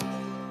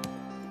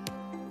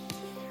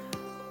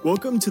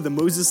Welcome to the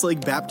Moses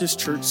Lake Baptist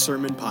Church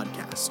Sermon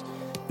Podcast.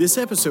 This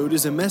episode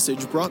is a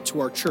message brought to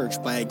our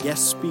church by a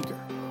guest speaker.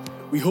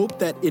 We hope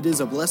that it is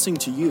a blessing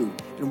to you,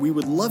 and we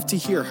would love to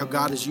hear how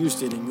God has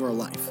used it in your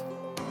life.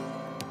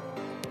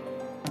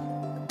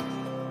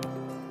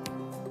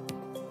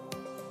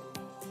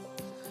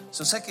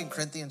 So 2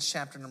 Corinthians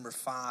chapter number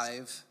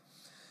 5,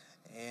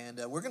 and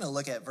we're going to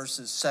look at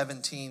verses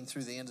 17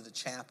 through the end of the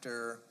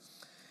chapter.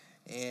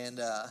 And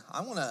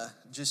I want to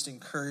just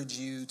encourage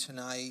you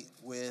tonight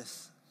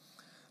with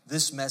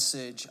this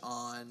message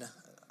on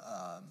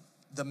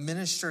the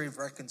ministry of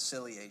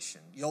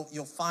reconciliation.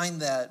 You'll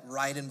find that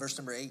right in verse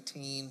number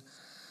 18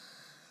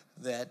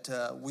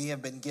 that we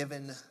have been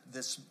given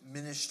this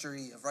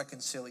ministry of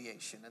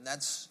reconciliation, and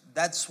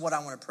that's what I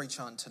want to preach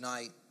on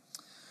tonight.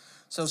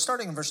 So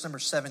starting in verse number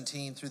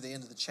 17 through the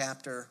end of the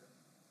chapter,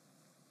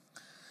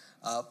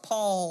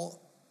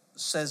 Paul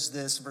says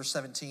this in verse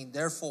 17,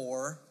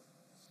 therefore,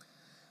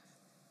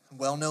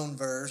 well-known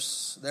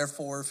verse,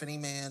 therefore, if any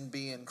man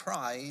be in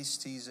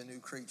Christ, he's a new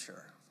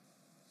creature.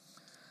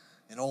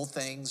 And old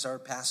things are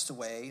passed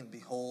away, and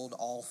behold,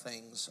 all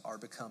things are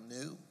become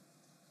new.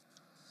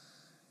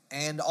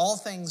 And all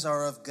things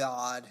are of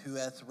God, who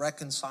hath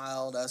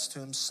reconciled us to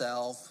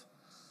himself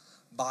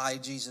by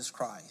Jesus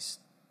Christ,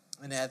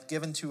 and hath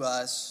given to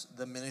us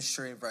the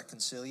ministry of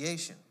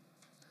reconciliation.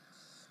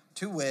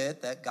 To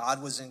wit, that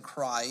God was in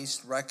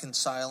Christ,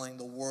 reconciling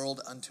the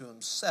world unto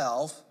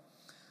himself,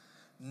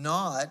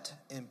 not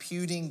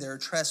imputing their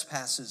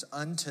trespasses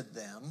unto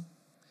them,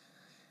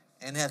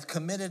 and hath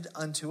committed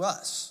unto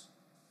us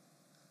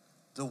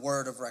the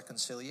word of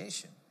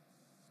reconciliation.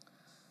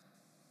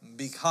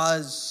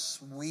 Because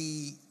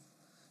we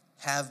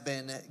have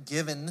been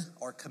given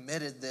or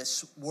committed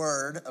this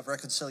word of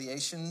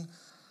reconciliation,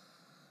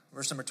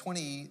 verse number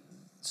 20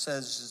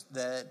 says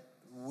that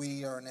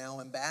we are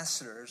now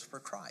ambassadors for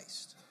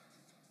Christ.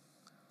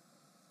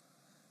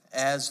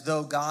 As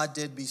though God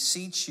did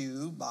beseech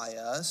you by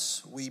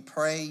us, we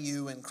pray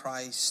you in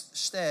Christ's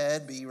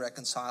stead be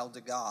reconciled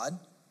to God.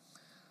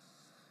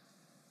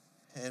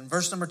 And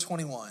verse number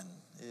 21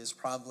 is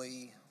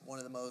probably one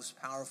of the most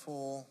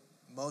powerful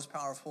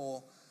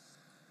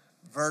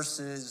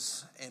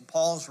verses in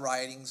Paul's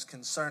writings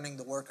concerning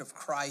the work of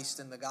Christ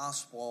in the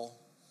gospel,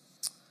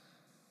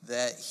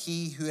 that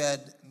he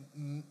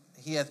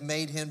hath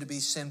made him to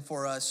be sin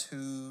for us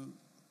who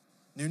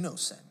knew no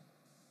sin,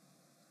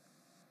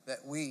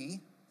 that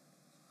we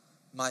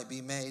might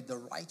be made the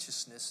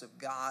righteousness of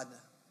God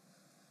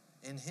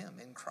in him,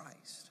 in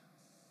Christ.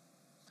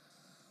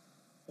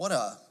 What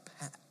a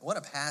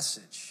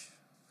passage.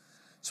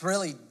 It's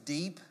really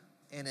deep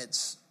in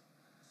its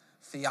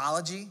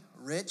theology,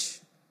 rich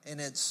in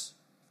its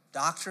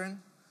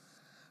doctrine,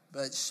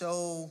 but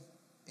so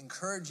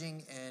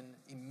encouraging and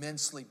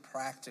immensely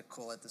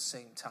practical at the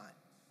same time.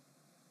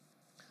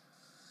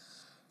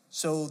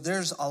 So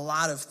there's a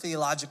lot of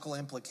theological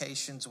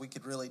implications we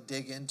could really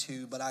dig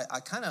into, but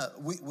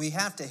we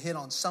have to hit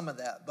on some of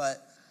that.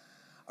 But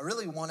I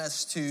really want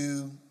us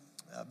to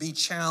be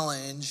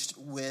challenged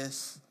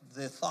with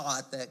the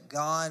thought that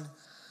God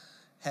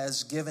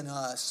has given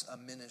us a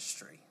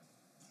ministry.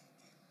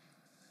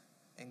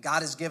 And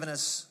God has given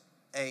us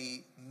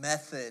a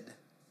method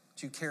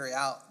to carry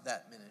out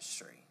that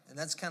ministry. And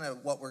that's kind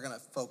of what we're going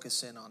to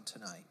focus in on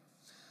tonight.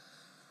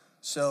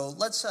 So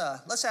let's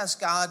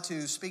ask God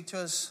to speak to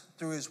us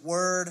through his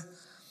word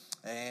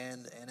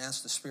and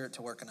ask the Spirit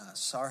to work in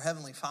us. Our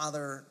Heavenly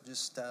Father,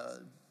 it's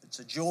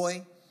a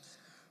joy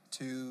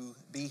to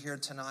be here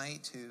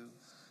tonight, to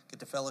get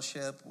to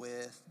fellowship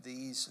with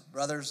these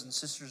brothers and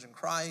sisters in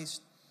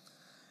Christ,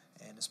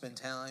 and to spend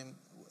time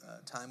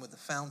with the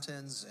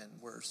Fountains, and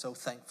we're so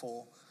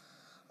thankful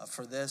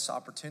for this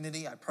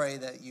opportunity. I pray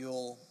that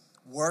you'll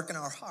work in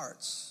our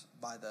hearts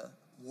by the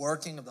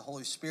working of the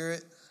Holy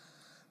Spirit.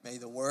 May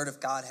the Word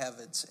of God have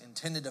its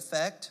intended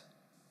effect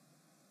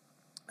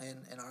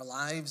in our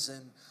lives,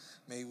 and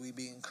may we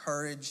be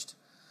encouraged.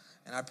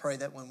 And I pray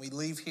that when we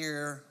leave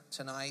here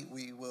tonight,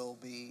 we will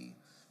be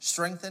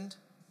strengthened,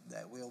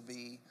 that we'll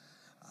be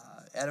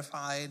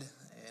edified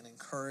and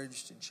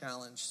encouraged and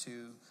challenged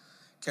to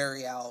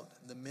carry out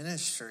the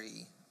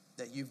ministry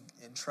that you've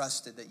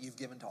entrusted, that you've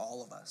given to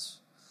all of us.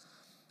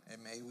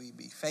 And may we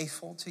be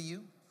faithful to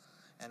you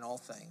in all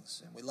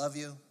things. And we love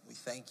you. We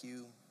thank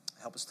you.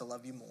 Help us to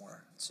love you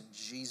more. It's in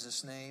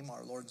Jesus' name,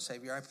 our Lord and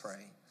Savior, I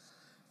pray.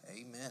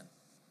 Amen.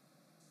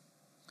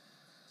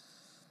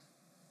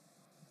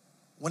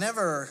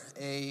 Whenever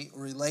a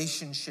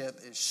relationship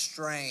is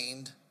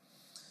strained,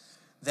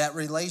 that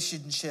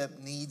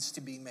relationship needs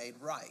to be made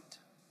right.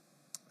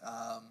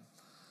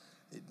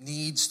 It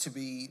needs to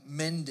be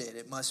mended.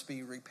 It must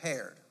be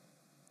repaired.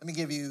 Let me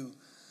give you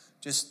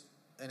just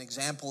an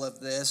example of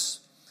this.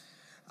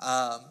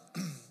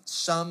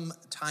 Some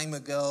time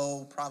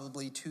ago,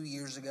 probably 2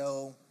 years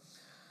ago,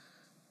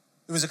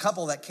 there was a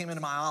couple that came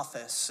into my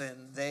office,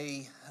 and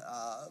they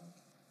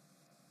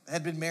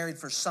had been married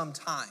for some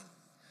time,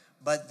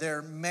 but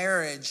their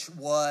marriage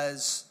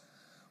was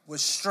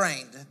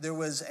strained. There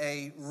was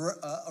a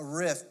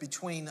rift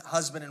between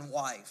husband and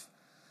wife.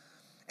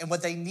 And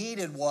what they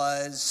needed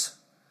was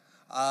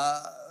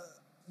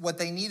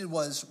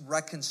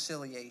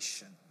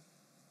reconciliation.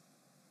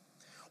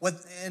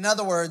 In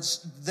other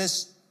words,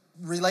 this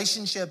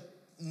relationship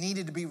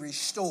needed to be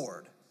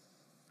restored.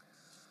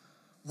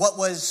 What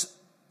was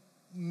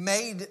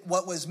meant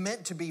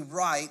to be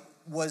right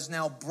was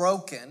now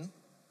broken,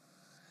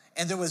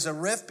 and there was a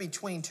rift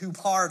between two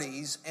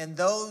parties, and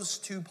those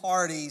two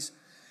parties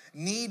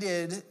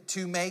needed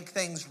to make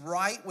things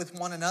right with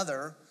one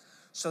another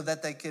so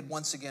that they could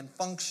once again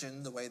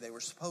function the way they were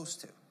supposed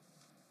to.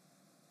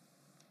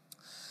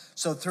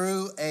 So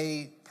through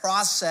a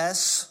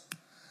process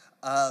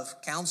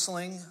of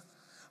counseling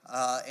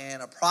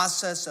and a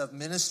process of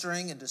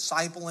ministering and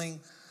discipling,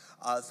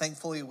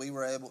 thankfully we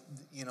were able,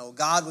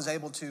 God was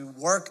able to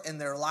work in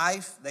their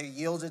life. They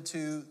yielded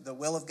to the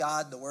will of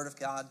God, the word of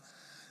God,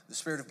 the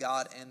Spirit of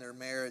God, and their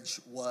marriage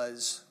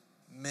was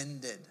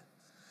mended.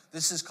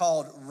 This is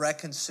called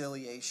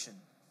reconciliation.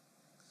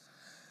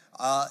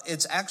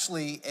 It's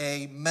actually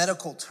a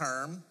medical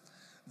term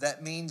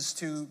that means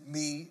to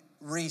be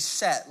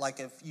reset, like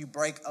if you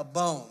break a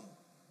bone.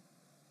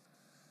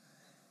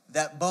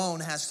 That bone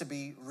has to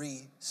be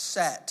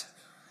reset.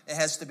 It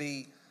has to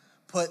be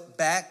put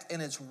back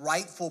in its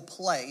rightful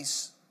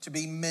place to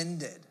be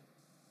mended.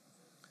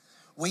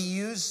 We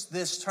use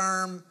this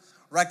term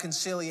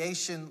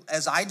reconciliation,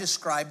 as I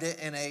described it,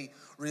 in a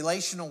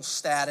relational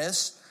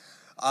status.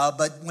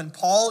 But when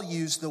Paul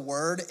used the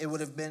word, it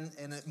would have been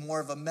in more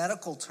of a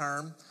medical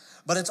term.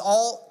 But it's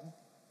all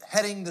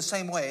heading the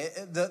same way.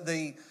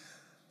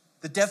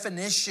 The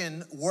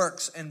definition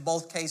works in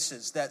both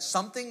cases, that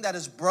something that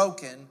is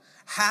broken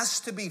has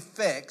to be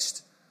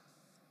fixed,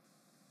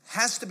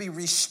 has to be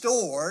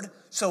restored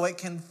so it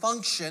can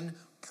function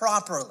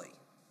properly.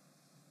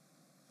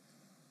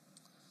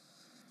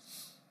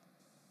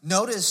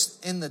 Notice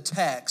in the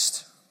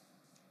text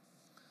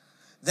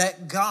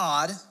that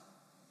God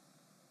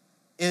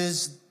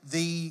is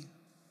the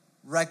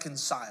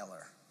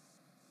reconciler.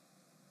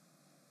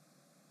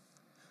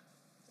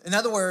 In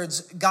other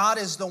words, God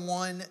is the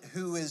one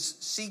who is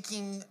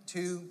seeking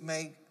to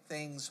make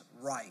things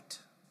right.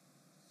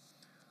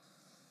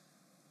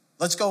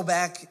 Let's go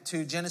back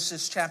to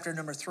Genesis chapter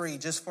number 3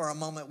 just for a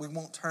moment. We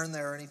won't turn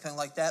there or anything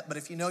like that, but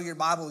if you know your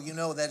Bible, you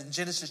know that in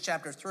Genesis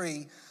chapter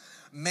 3,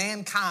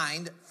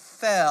 mankind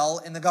fell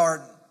in the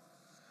garden.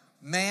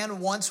 Man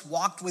once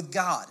walked with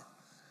God.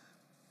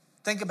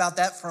 Think about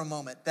that for a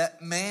moment,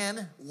 that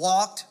man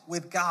walked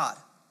with God.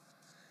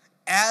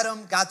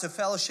 Adam got to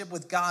fellowship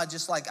with God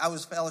just like I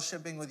was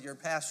fellowshipping with your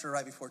pastor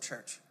right before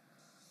church.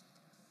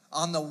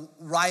 On the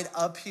ride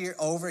up here,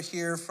 over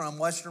here from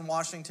Western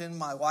Washington,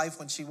 my wife,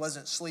 when she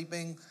wasn't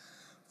sleeping,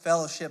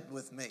 fellowshiped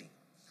with me.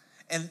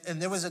 And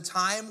there was a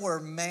time where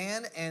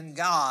man and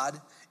God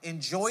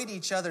enjoyed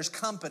each other's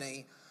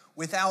company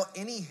without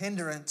any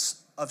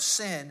hindrance of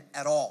sin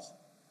at all.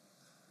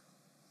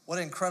 What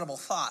an incredible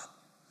thought.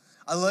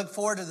 I look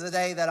forward to the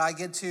day that I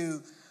get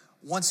to,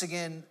 once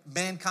again,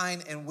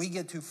 mankind, and we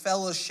get to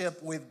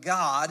fellowship with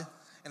God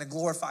in a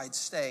glorified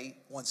state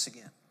once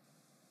again.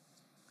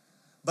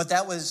 But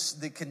that was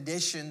the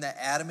condition that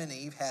Adam and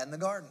Eve had in the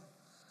garden.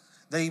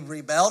 They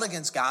rebelled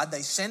against God,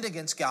 they sinned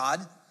against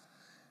God,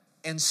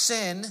 and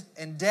sin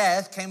and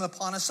death came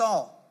upon us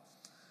all.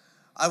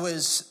 I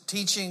was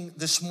teaching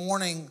this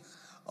morning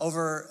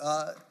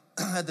over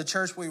at the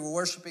church we were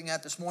worshiping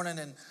at this morning,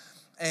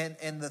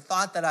 and the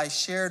thought that I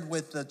shared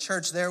with the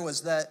church there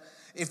was that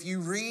if you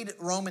read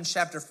Romans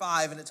chapter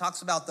 5, and it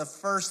talks about the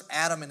first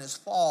Adam and his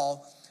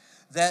fall,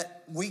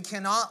 that we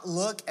cannot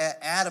look at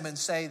Adam and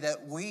say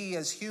that we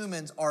as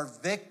humans are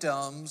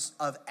victims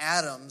of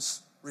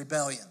Adam's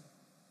rebellion.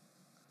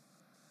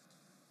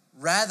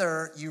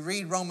 Rather, you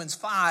read Romans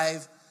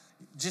 5,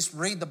 just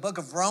read the book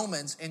of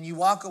Romans, and you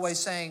walk away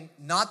saying,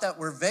 not that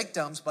we're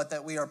victims, but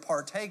that we are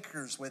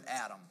partakers with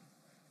Adam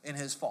in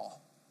his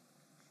fall.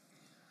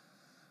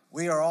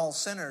 We are all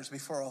sinners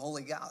before a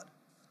holy God.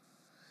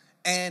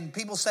 And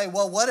people say,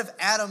 well, what if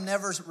Adam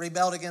never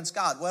rebelled against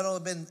God? Well,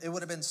 it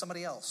would have been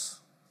somebody else.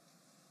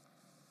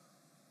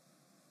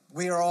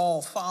 We are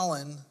all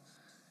fallen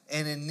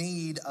and in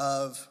need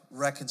of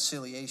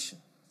reconciliation.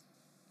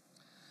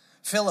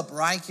 Philip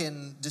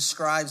Ryken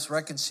describes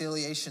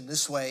reconciliation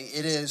this way: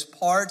 it is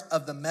part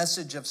of the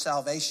message of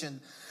salvation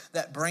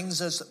that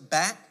brings us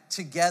back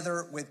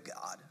together with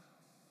God.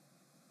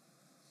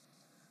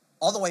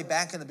 All the way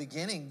back in the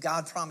beginning,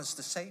 God promised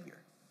a Savior.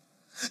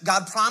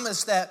 God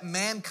promised that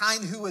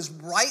mankind who is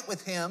right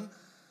with him,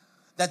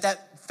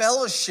 that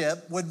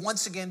fellowship would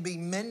once again be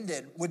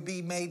mended, would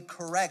be made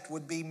correct,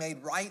 would be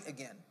made right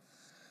again.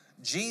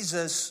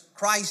 Jesus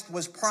Christ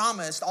was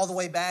promised all the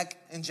way back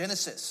in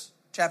Genesis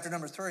chapter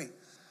number 3,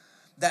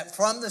 that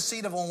from the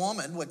seed of a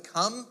woman would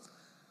come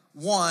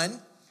one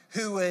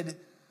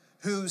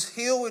whose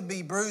heel would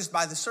be bruised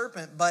by the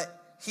serpent,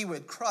 but he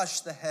would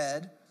crush the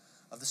head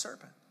of the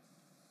serpent.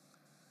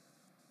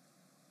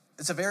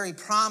 It's a very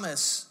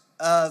promise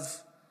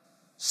of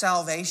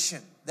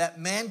salvation, that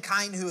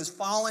mankind who is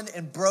fallen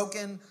and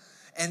broken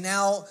and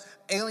now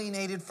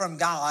alienated from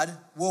God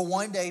will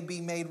one day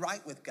be made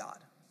right with God.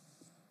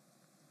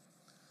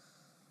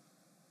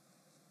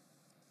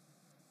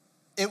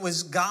 It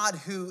was God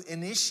who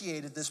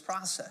initiated this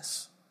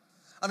process.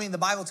 I mean, the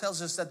Bible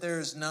tells us that there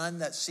is none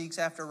that seeks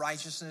after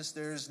righteousness.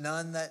 There is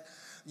none that,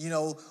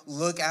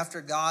 look after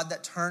God,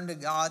 that turn to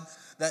God,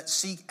 that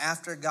seek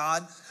after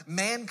God.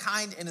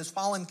 Mankind in his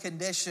fallen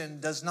condition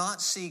does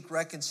not seek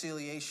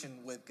reconciliation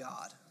with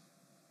God.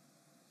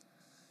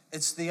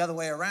 It's the other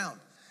way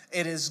around.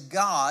 It is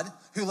God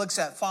who looks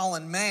at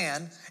fallen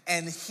man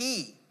and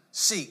he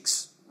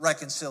seeks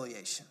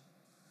reconciliation.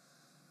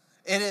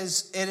 It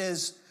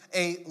is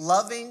a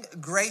loving,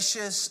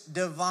 gracious,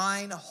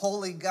 divine,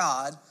 holy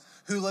God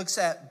who looks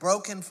at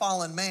broken,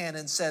 fallen man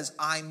and says,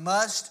 I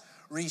must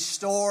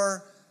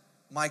restore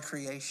my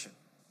creation.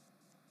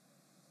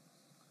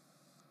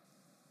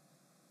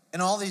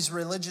 In all these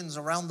religions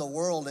around the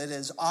world, it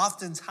is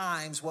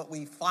oftentimes what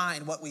we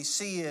find, what we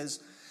see is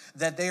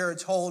that they are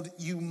told,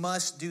 you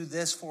must do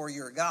this for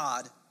your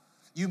God.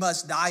 You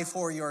must die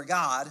for your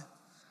God.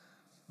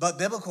 But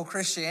biblical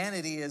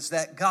Christianity is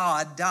that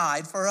God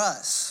died for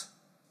us.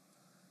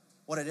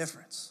 What a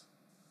difference.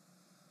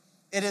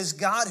 It is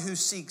God who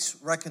seeks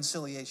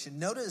reconciliation.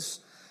 Notice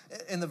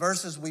in the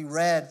verses we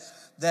read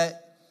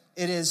that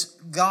it is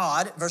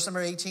God, verse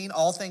number 18,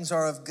 all things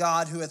are of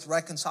God who hath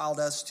reconciled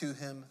us to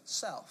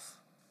himself.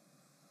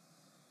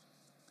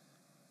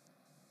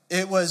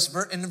 It was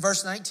in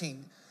verse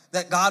 19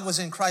 that God was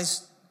in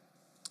Christ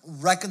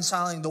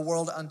reconciling the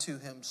world unto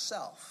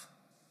himself.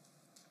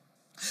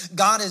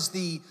 God is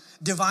the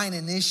divine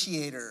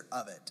initiator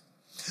of it.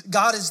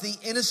 God is the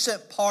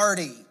innocent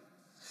party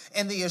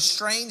in the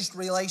estranged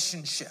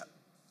relationship.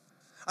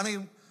 I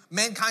mean,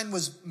 mankind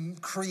was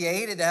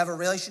created to have a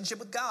relationship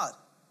with God.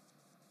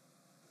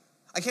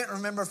 I can't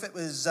remember if it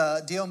was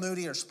D.L.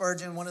 Moody or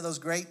Spurgeon, one of those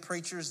great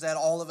preachers that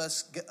all of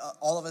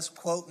us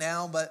quote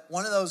now, but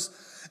one of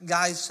those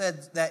guys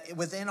said that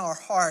within our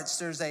hearts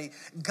there's a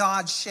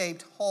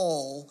God-shaped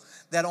hole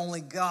that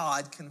only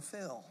God can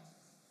fill.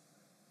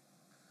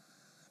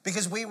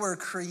 Because we were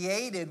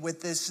created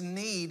with this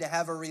need to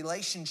have a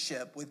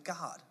relationship with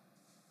God.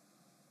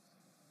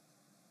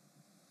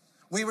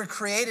 We were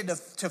created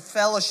to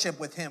fellowship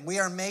with him. We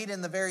are made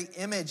in the very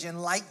image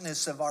and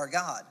likeness of our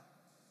God.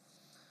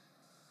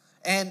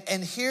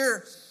 And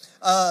here,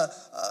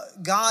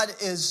 God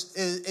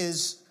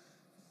is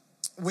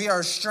we are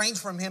estranged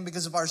from him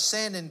because of our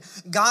sin, and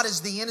God is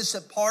the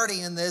innocent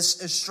party in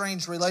this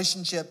estranged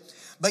relationship.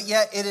 But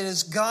yet it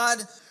is God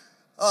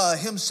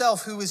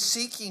himself who is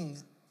seeking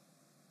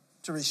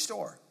to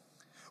restore.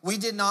 We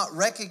did not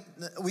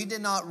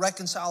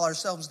reconcile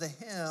ourselves to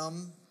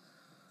him.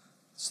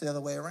 It's the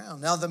other way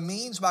around. Now, the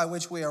means by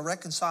which we are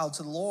reconciled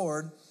to the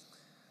Lord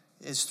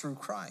is through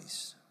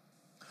Christ.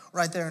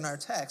 Right there in our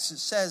text, it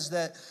says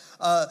that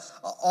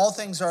all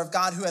things are of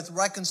God who hath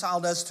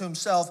reconciled us to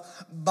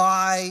himself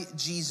by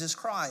Jesus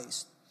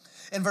Christ.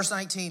 In verse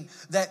 19,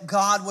 that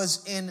God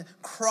was in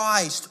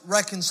Christ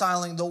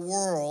reconciling the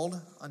world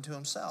unto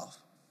himself.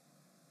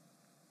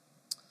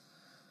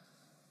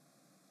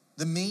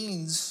 The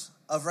means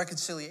of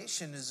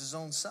reconciliation is his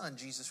own son,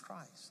 Jesus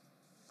Christ.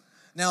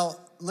 Now,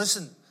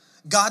 listen,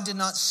 God did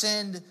not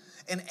send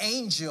an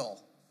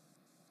angel.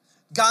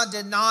 God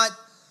did not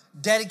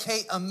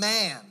dedicate a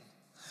man.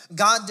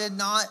 God did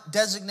not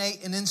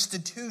designate an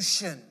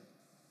institution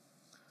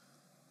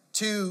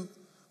to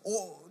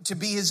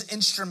be his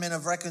instrument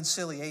of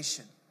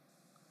reconciliation.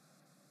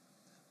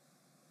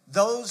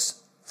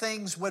 Those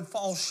things would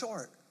fall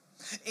short.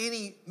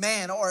 Any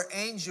man or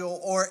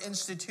angel or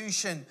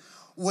institution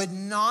would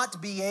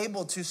not be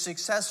able to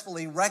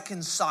successfully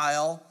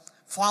reconcile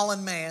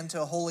fallen man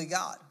to a holy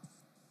God.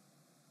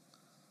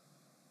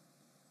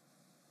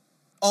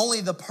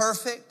 Only the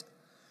perfect,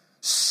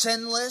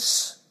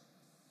 sinless,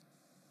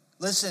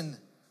 listen,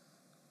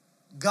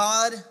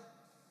 God,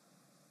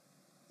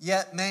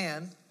 yet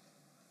man,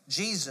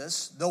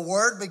 Jesus, the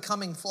Word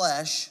becoming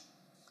flesh,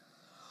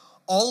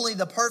 only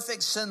the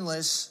perfect,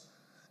 sinless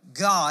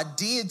God,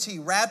 deity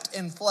wrapped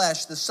in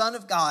flesh, the Son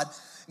of God,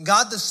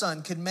 God the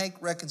Son, could make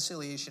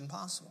reconciliation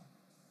possible.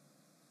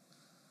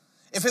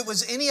 If it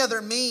was any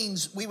other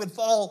means, we would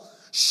fall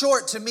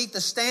short to meet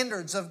the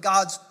standards of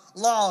God's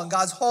law and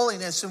God's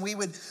holiness, and we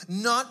would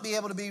not be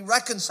able to be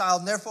reconciled,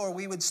 and therefore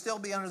we would still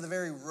be under the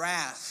very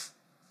wrath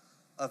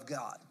of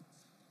God.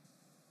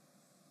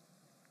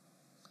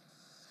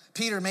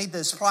 Peter made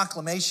this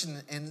proclamation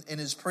in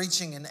his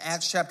preaching in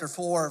Acts chapter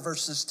 4,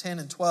 verses 10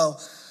 and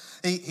 12.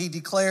 He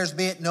declares,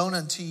 be it known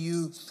unto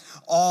you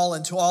all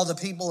and to all the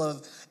people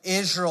of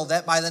Israel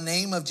that by the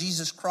name of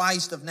Jesus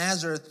Christ of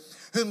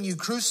Nazareth, whom you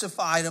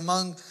crucified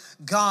whom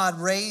God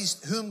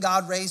raised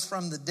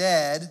from the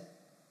dead,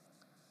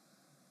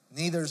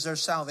 neither is there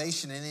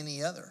salvation in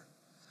any other.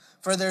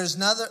 For there is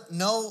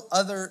no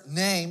other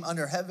name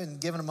under heaven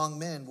given among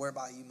men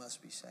whereby you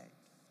must be saved.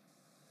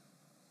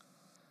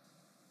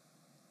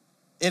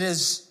 It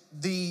is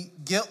the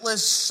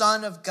guiltless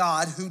Son of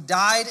God who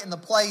died in the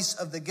place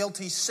of the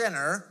guilty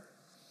sinner,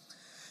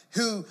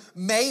 who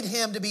made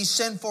him to be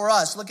sin for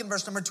us. Look in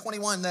verse number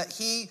 21, that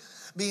he,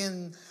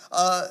 being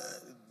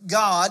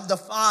God the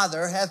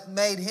Father, hath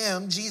made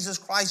him, Jesus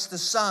Christ the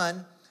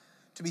Son,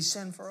 to be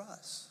sin for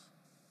us.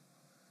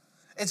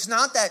 It's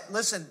not that,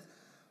 listen,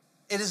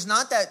 it is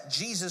not that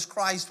Jesus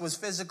Christ was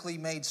physically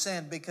made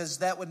sin, because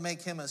that would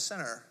make him a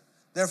sinner,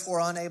 therefore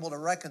unable to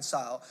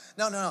reconcile.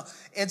 No.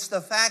 It's the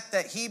fact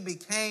that he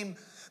became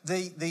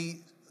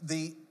the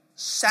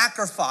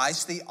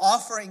sacrifice, the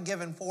offering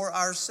given for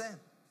our sin.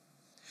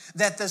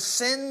 That the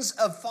sins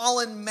of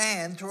fallen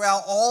man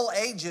throughout all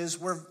ages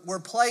were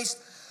placed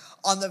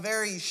on the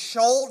very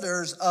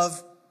shoulders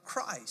of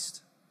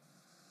Christ.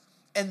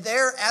 And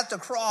there at the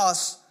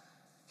cross,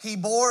 he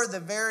bore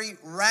the very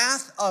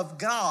wrath of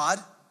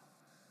God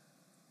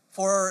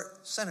for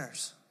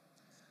sinners.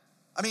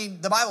 I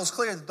mean, the Bible's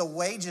clear that the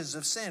wages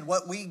of sin,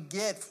 what we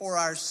get for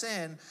our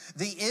sin,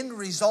 the end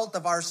result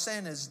of our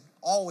sin is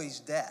always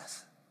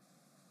death.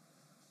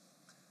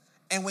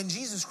 And when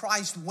Jesus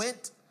Christ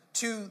went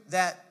to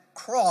that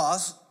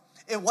cross,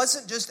 it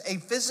wasn't just a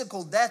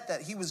physical death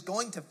that he was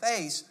going to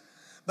face,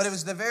 but it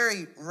was the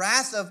very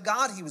wrath of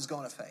God he was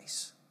going to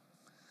face.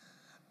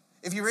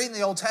 If you read in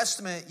the Old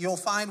Testament, you'll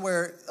find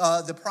where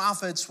the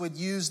prophets would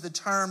use the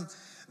term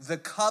the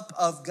cup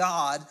of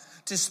God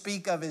to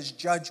speak of his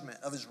judgment,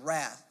 of his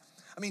wrath.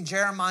 I mean,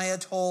 Jeremiah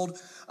told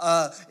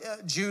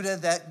Judah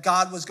that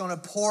God was going to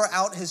pour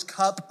out his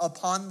cup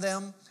upon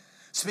them.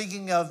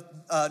 Speaking of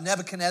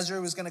Nebuchadnezzar,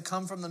 who was going to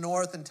come from the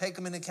north and take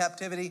them into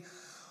captivity.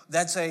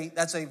 That's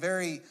a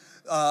very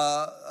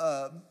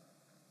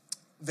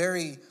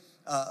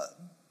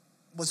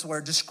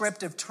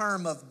descriptive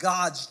term of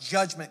God's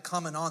judgment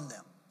coming on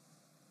them.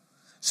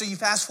 So you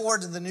fast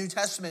forward to the New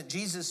Testament,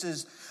 Jesus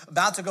is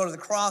about to go to the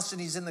cross, and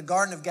he's in the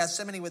Garden of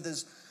Gethsemane with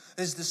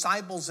his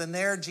disciples, and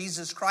there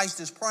Jesus Christ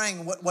is praying.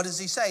 What does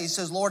he say? He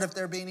says, Lord, if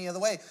there be any other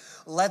way,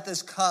 let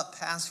this cup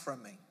pass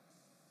from me.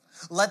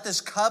 Let this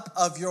cup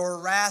of your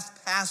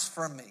wrath pass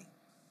from me.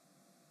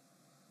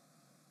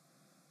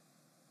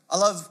 I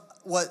love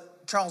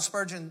what Charles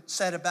Spurgeon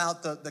said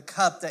about the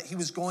cup that he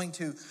was going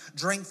to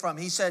drink from.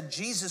 He said,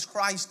 Jesus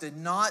Christ did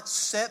not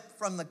sip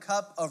from the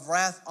cup of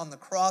wrath on the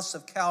cross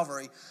of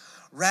Calvary.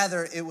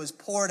 Rather, it was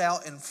poured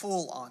out in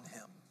full on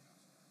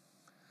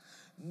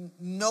him.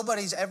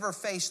 Nobody's ever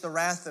faced the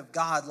wrath of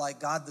God like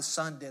God the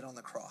Son did on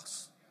the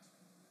cross.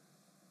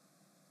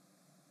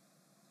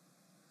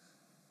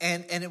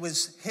 And it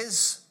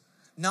was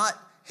not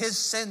his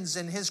sins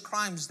and his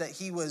crimes that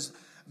he was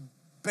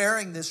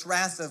bearing this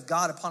wrath of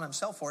God upon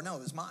himself for. No,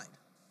 it was mine.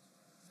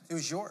 It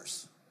was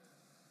yours.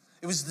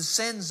 It was the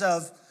sins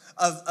of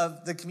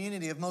the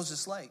community of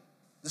Moses Lake,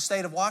 the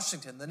state of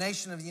Washington, the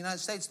nation of the United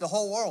States, the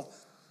whole world.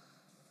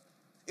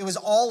 It was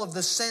all of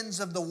the sins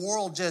of the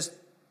world just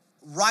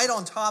right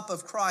on top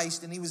of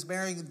Christ, and he was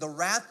bearing the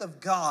wrath of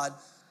God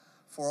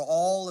for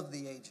all of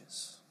the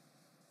ages.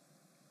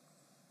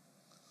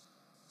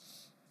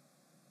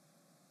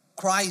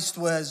 Christ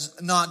was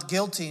not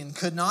guilty and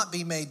could not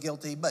be made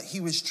guilty, but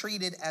he was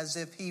treated as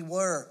if he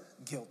were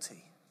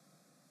guilty.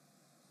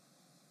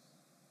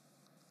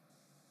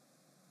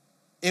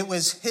 It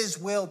was his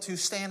will to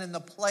stand in the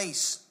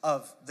place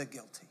of the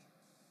guilty.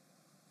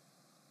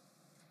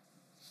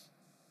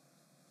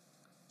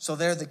 So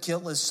there the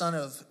guiltless Son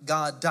of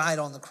God died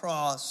on the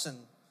cross, and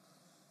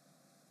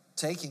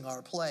taking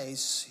our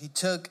place, he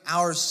took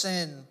our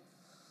sin,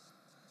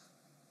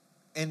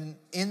 and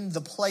in the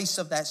place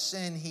of that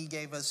sin, he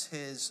gave us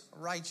his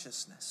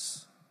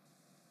righteousness.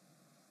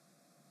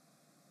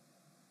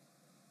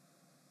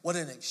 What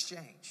an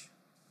exchange.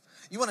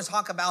 You want to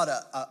talk about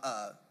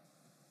a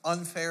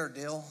unfair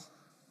deal?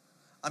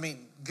 I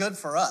mean, good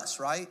for us,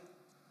 right?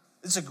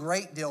 It's a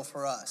great deal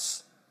for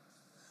us.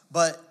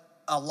 But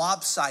a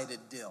lopsided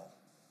deal.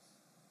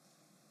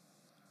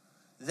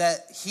 That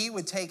he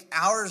would take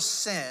our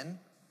sin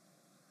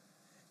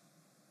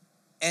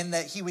and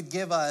that he would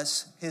give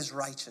us his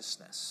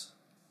righteousness.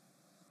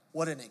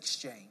 What an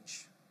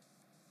exchange.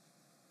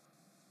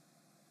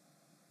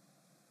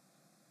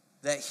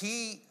 That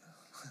he,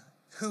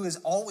 who has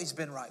always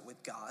been right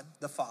with God,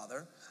 the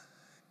Father,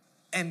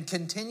 and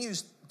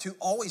continues to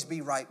always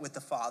be right with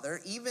the Father,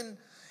 even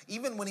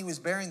when he was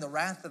bearing the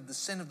wrath of the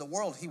sin of the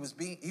world, he was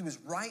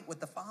right with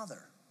the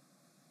Father.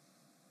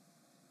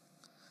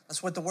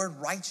 That's what the word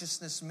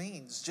righteousness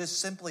means. Just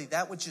simply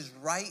that which is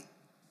right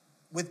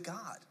with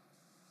God.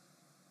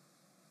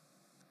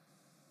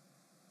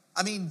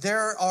 I mean,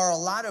 there are a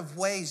lot of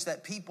ways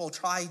that people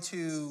try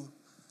to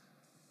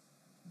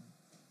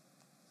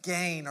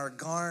gain or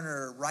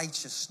garner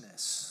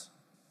righteousness.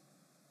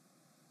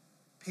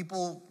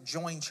 People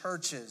join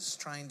churches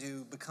trying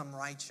to become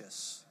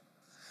righteous.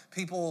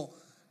 People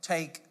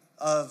take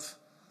of,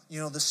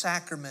 the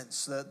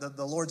sacraments,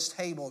 the Lord's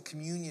table,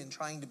 communion,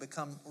 trying to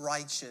become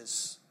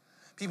righteous.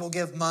 People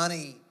give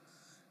money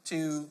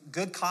to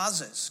good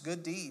causes,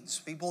 good deeds.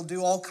 People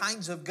do all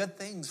kinds of good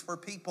things for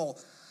people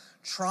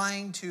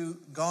trying to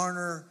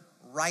garner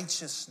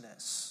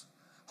righteousness,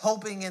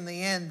 hoping in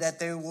the end that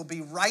they will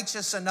be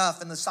righteous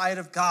enough in the sight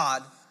of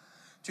God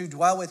to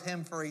dwell with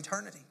him for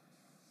eternity.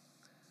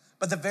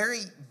 But the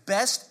very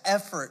best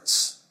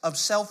efforts of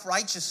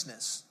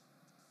self-righteousness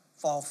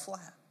fall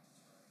flat.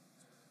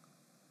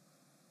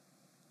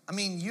 I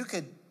mean, you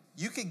could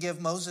give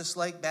Moses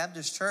Lake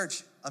Baptist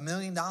Church $1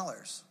 million.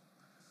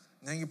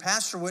 Now, your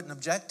pastor wouldn't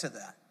object to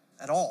that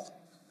at all.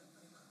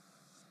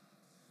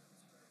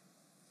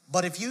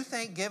 But if you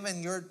think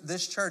giving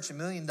this church $1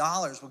 million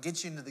will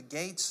get you into the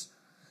gates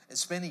and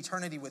spend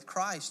eternity with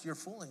Christ, you're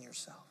fooling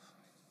yourself.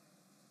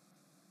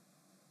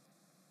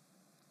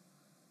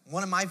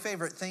 One of my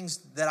favorite things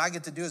that I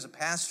get to do as a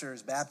pastor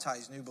is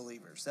baptize new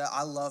believers.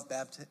 I love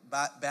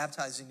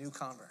baptizing new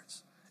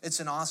converts. It's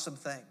an awesome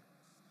thing.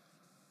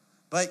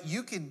 But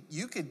you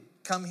could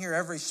come here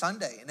every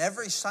Sunday, and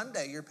every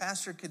Sunday your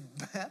pastor could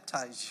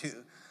baptize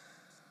you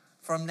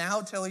from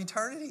now till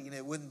eternity, and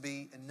it wouldn't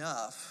be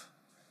enough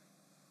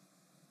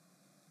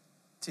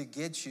to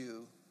get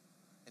you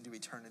into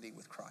eternity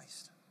with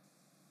Christ.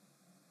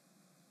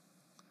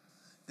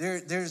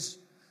 There's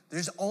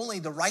only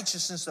the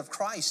righteousness of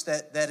Christ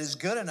that is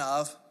good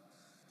enough,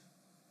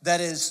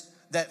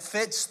 that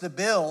fits the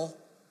bill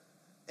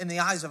in the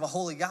eyes of a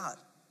holy God.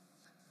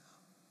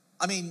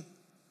 I mean,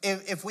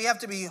 if we have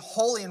to be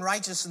holy and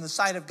righteous in the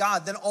sight of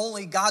God, then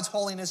only God's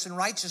holiness and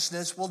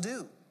righteousness will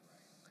do.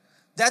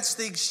 That's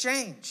the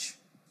exchange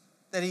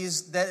that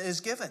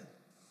is given.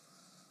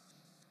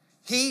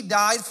 He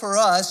died for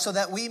us so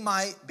that we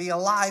might be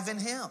alive in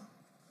Him.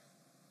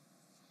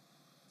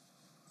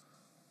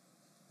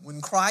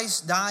 When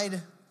Christ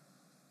died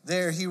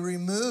there, He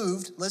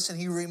removed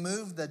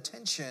the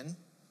tension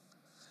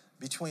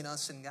between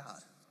us and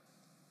God.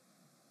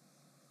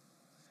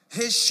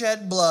 His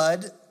shed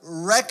blood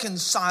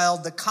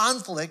reconciled the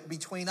conflict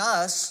between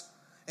us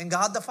and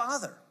God the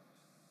Father.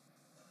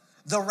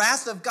 The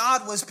wrath of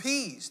God was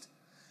appeased.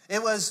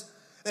 It was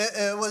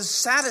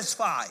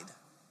satisfied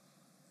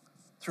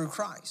through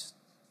Christ.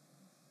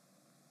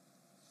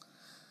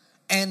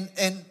 And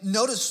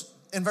notice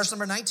in verse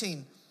number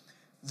 19,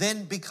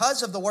 then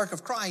because of the work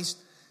of Christ,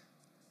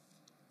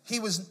 He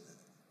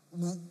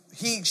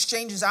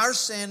exchanges our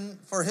sin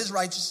for His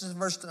righteousness in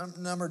verse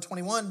number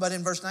 21, but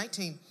in verse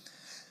 19,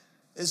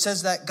 it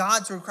says that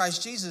God through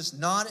Christ Jesus,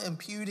 not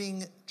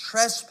imputing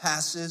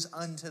trespasses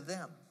unto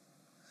them.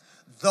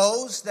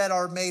 Those that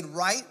are made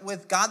right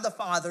with God the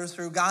Father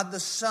through God the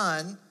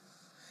Son,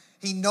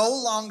 He no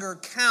longer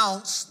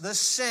counts the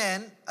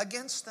sin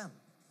against them.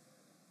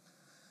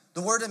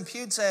 The word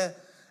imputes,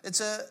 it's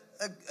a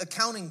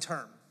accounting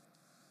term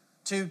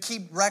to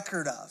keep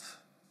record of.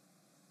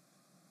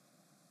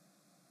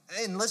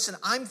 And listen,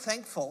 I'm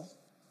thankful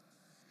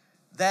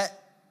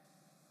that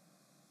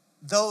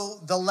though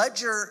the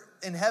ledger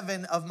in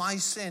heaven of my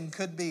sin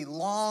could be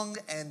long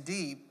and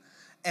deep,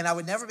 and I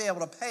would never be able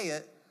to pay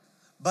it,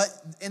 but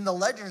in the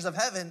ledgers of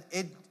heaven,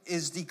 it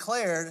is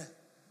declared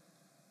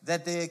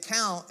that the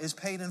account is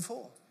paid in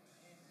full.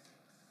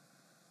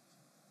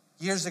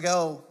 Years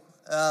ago,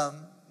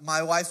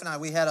 my wife and I,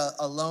 we had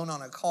a loan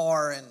on a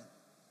car, and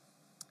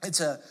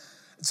it's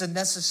a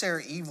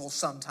necessary evil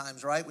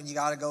sometimes, right? When you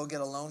got to go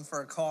get a loan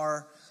for a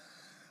car,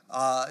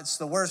 it's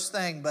the worst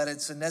thing, but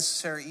it's a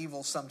necessary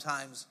evil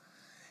sometimes.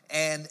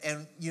 And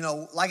you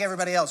know, like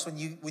everybody else, when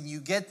you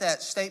get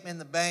that statement in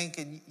the bank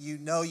and you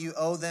know you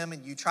owe them,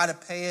 and you try to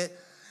pay it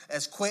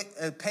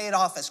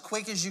off as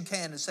quick as you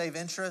can to save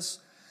interest.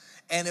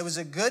 And it was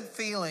a good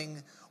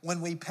feeling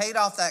when we paid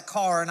off that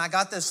car, and I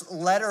got this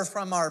letter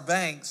from our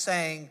bank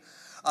saying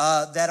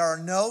that our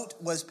note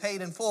was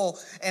paid in full,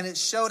 and it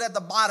showed at the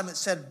bottom, it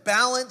said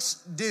balance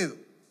due,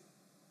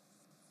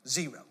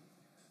 0.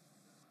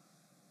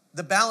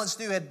 The balance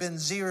due had been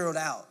zeroed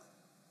out.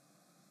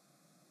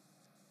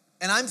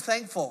 And I'm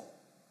thankful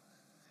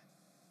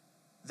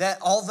that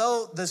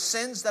although the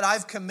sins that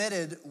I've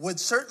committed would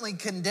certainly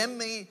condemn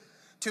me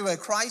to a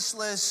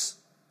Christless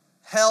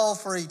hell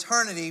for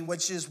eternity,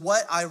 which is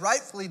what I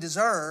rightfully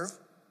deserve,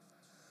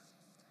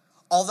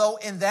 although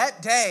in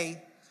that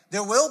day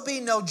there will be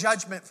no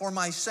judgment for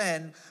my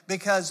sin,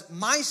 because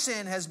my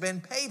sin has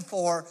been paid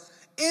for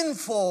in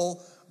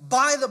full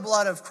by the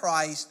blood of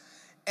Christ.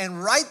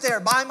 And right there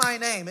by my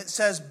name, it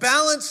says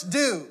balance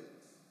due,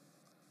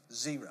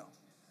 0.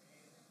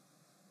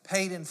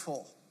 Paid in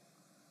full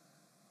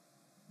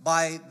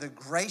by the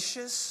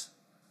gracious,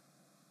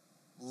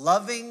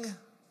 loving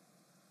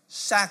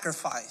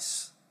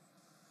sacrifice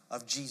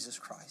of Jesus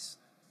Christ.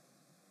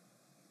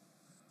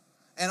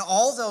 And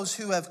all those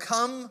who have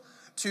come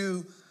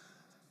to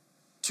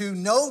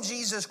know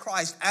Jesus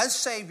Christ as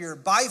Savior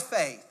by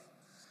faith,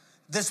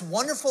 this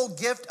wonderful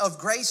gift of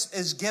grace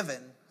is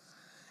given,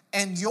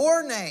 and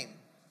your name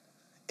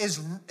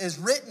is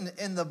written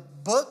in the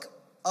book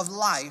of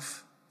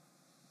life.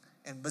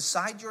 And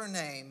beside your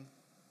name,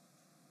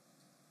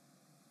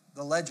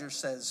 the ledger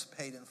says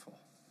paid in full.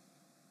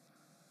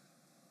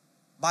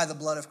 By the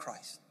blood of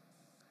Christ.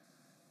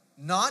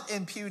 Not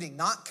imputing,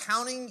 not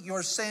counting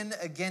your sin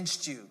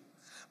against you,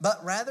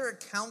 but rather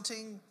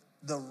counting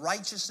the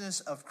righteousness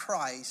of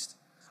Christ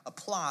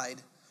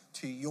applied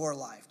to your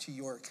life, to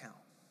your account.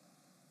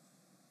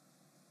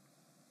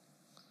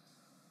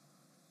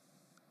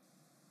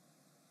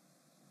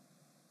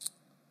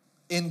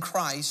 In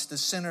Christ, the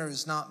sinner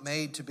is not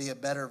made to be a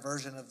better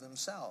version of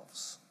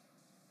themselves.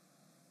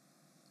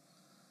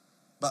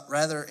 But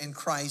rather, in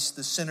Christ,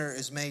 the sinner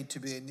is made to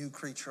be a new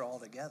creature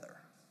altogether.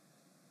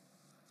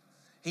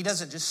 He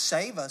doesn't just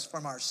save us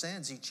from our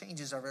sins, he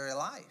changes our very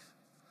life.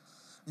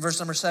 Verse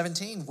number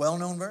 17,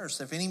 well-known verse.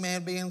 If any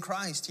man be in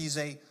Christ, he's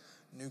a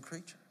new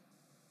creature.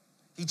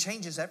 He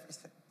changes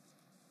everything.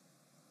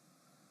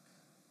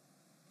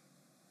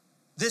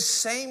 This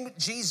same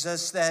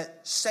Jesus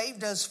that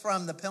saved us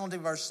from the penalty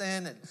of our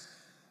sin and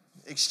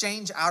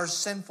exchanged our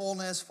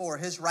sinfulness for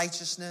his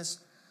righteousness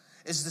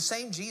is the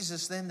same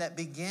Jesus then that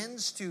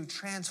begins to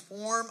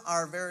transform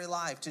our very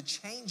life, to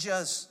change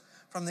us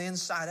from the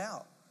inside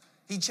out.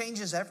 He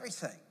changes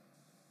everything.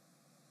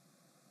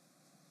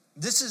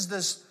 This is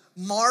this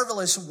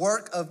marvelous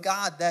work of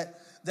God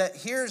that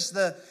here's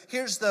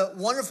the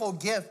wonderful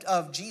gift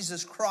of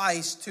Jesus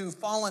Christ to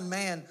fallen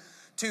man,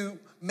 to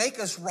make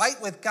us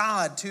right with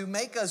God, to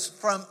make us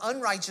from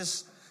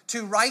unrighteous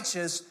to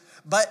righteous.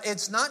 But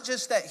it's not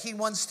just that he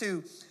wants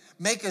to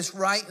make us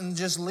right and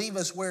just leave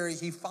us where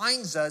he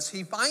finds us.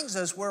 He finds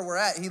us where we're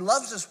at. He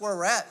loves us where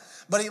we're at,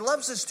 but he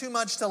loves us too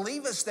much to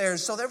leave us there.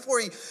 So therefore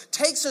he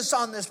takes us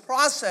on this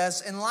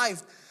process in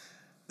life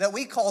that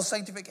we call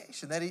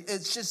sanctification. That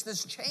it's just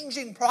this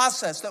changing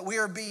process that we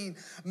are being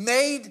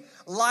made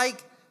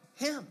like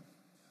him.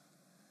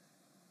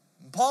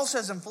 Paul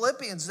says in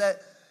Philippians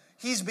that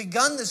he's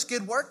begun this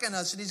good work in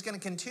us and he's going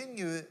to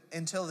continue it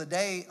until the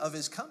day of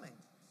his coming.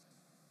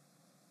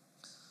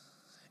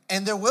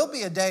 And there will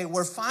be a day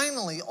where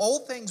finally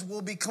old things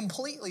will be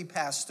completely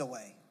passed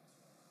away.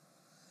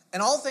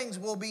 And all things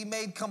will be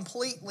made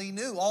completely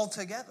new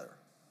altogether.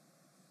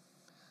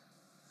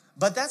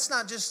 But that's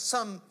not just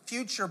some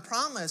future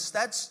promise.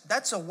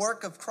 That's a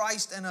work of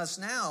Christ in us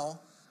now.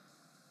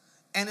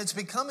 And it's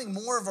becoming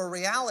more of a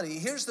reality.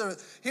 Here's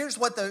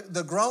what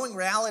the growing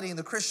reality in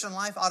the Christian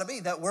life ought to be,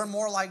 that we're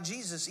more like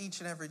Jesus each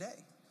and every day.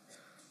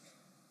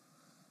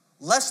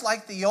 Less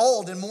like the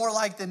old and more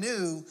like the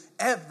new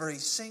every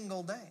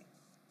single day.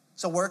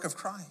 It's a work of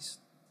Christ.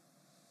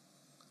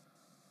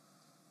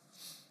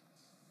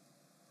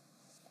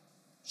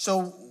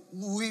 So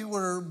we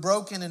were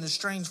broken and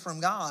estranged from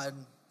God,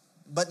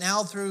 but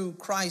now through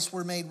Christ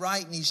we're made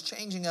right and he's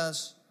changing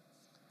us.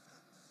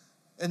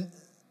 And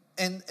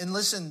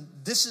listen,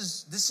 this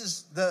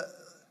is the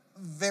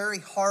very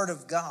heart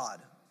of God.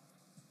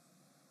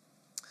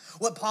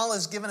 What Paul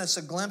has given us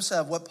a glimpse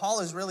of, what Paul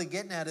is really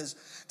getting at is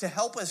to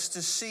help us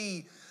to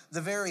see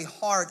the very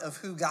heart of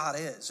who God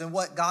is and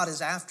what God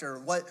is after,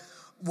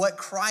 what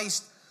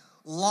Christ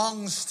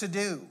longs to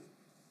do.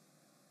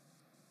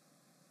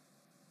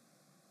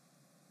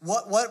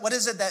 What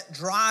is it that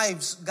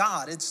drives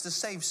God? It's to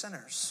save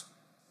sinners,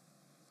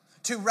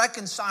 to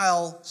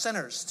reconcile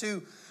sinners,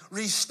 to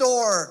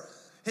restore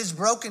his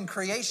broken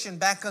creation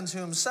back unto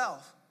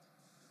himself,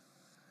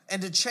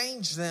 and to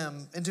change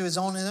them into his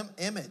own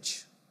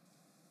image.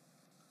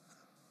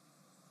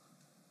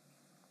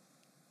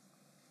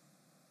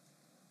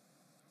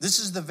 This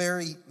is the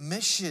very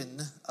mission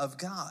of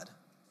God.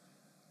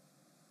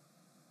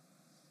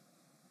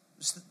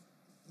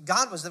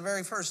 God was the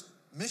very first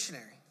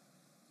missionary.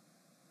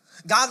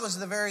 God was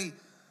the very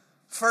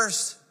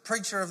first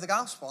preacher of the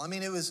gospel. I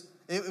mean, it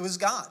was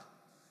God.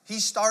 He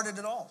started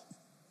it all.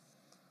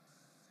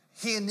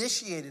 He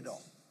initiated it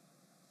all.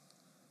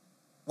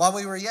 While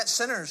we were yet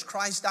sinners,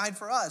 Christ died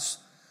for us.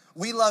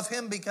 We love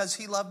him because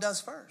he loved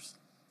us first.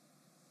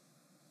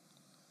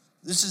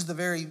 This is the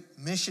very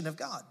mission of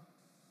God.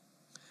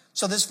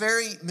 So this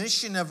very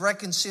mission of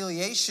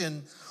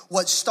reconciliation,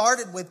 what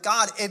started with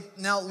God,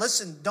 now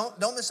listen,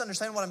 don't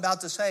misunderstand what I'm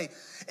about to say.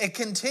 It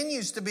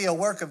continues to be a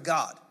work of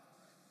God.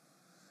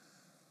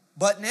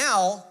 But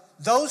now,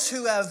 those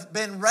who have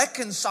been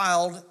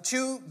reconciled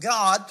to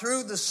God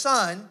through the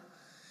Son,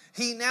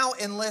 he now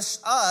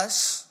enlists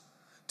us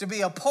to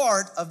be a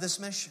part of this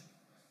mission.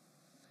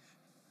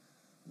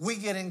 We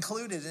get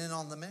included in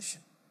on the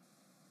mission.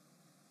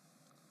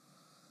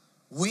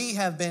 We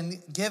have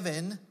been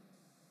given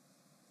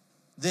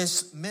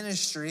this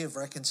ministry of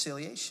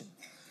reconciliation.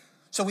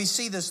 So we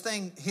see this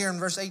thing here in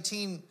verse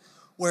 18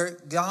 where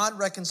God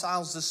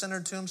reconciles the sinner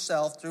to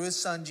himself through his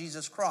Son,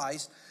 Jesus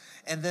Christ.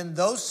 And then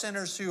those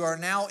sinners who are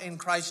now in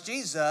Christ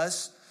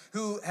Jesus,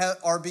 who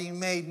are being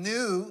made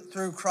new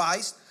through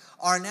Christ,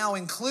 are now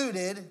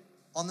included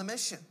on the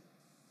mission.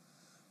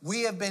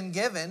 We have been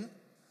given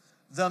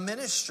the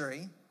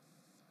ministry,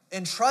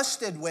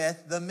 entrusted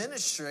with the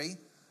ministry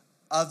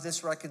of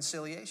this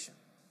reconciliation.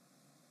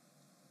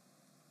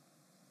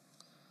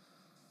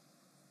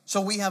 So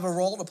we have a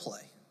role to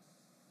play,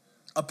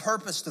 a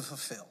purpose to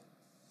fulfill,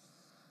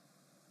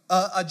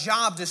 a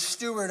job to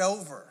steward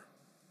over.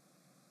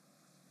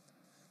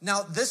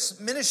 Now, this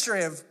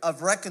ministry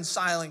of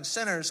reconciling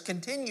sinners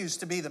continues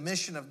to be the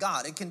mission of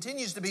God. It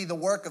continues to be the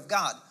work of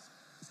God.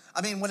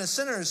 I mean, when a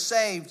sinner is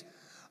saved,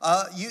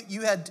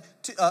 you had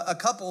a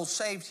couple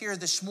saved here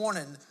this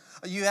morning.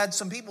 You had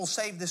some people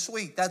saved this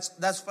week.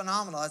 That's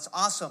phenomenal. That's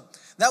awesome.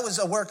 That was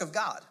a work of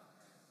God.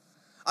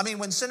 I mean,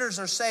 when sinners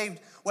are saved,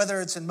 whether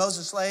it's in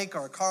Moses Lake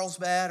or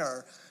Carlsbad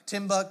or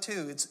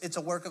Timbuktu, it's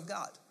a work of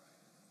God.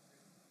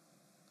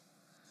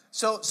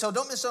 So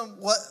don't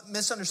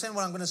misunderstand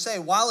what I'm going to say.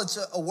 While it's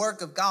a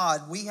work of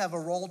God, we have a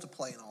role to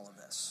play in all of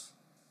this.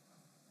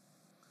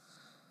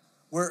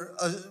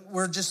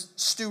 We're just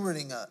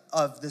stewarding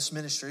of this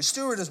ministry. A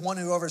steward is one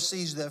who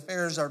oversees the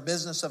affairs or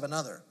business of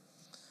another.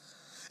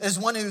 It is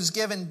one who's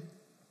given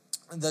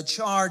the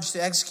charge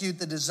to execute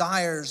the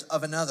desires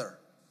of another.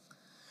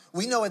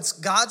 We know it's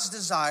God's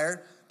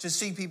desire to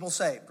see people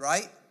saved,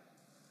 right?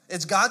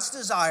 It's God's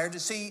desire to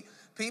see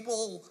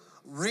people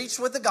reached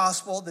with the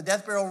gospel,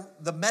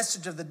 the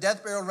message of the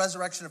death, burial,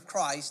 resurrection of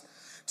Christ,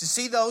 to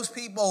see those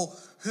people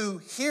who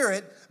hear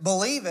it,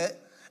 believe it,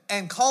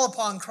 and call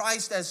upon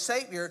Christ as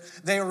Savior.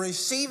 They are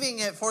receiving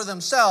it for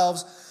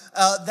themselves.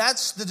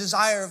 That's the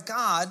desire of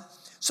God.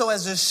 So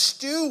as a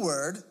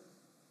steward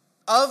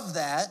of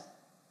that,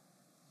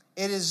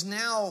 it is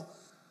now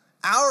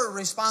our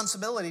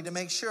responsibility to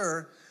make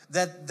sure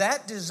that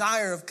that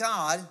desire of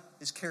God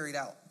is carried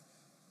out.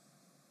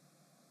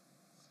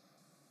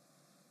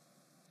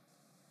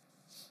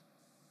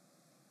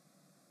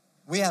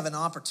 We have an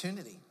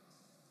opportunity.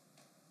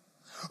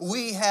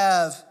 We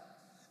have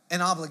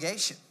an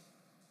obligation.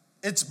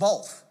 It's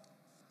both.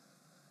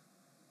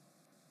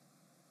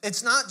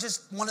 It's not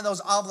just one of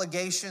those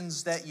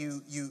obligations that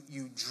you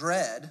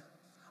dread.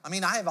 I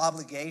mean, I have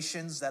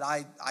obligations that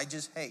I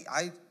just hate.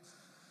 I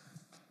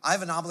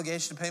have an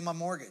obligation to pay my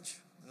mortgage,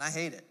 and I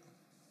hate it.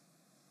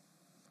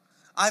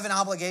 I have an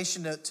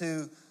obligation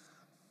to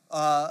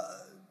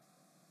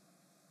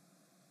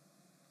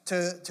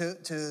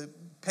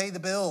pay the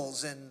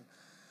bills, and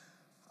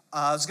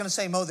I was going to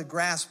say mow the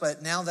grass,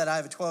 but now that I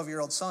have a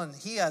 12-year-old son,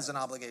 he has an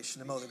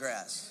obligation to mow the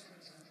grass.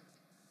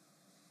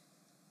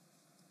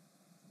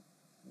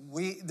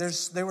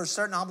 There were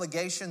certain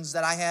obligations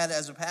that I had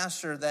as a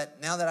pastor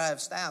that now that I have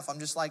staff, I'm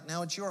just like,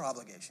 now it's your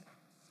obligation.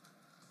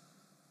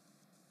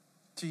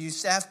 To you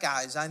staff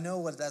guys, I know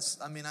what that's,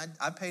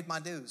 I paid my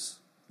dues.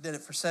 Did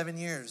it for 7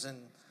 years.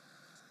 And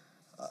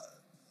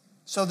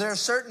so there are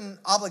certain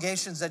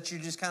obligations that you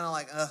just kind of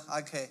like,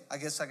 okay, I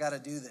guess I got to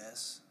do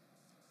this.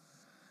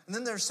 And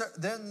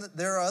then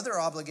there are other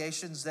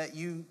obligations that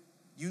you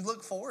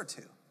look forward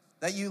to,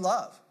 that you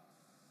love.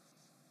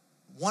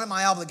 One of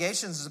my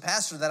obligations as a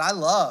pastor that I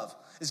love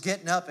is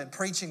getting up and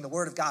preaching the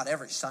Word of God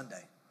every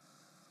Sunday.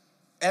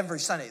 Every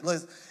Sunday.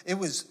 It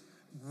was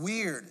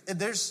weird. If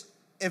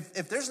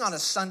there's not a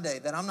Sunday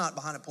that I'm not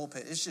behind a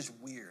pulpit, it's just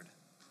weird.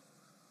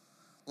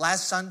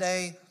 Last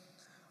Sunday,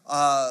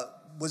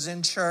 was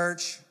in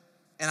church,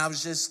 and I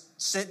was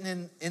just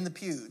sitting in the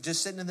pew,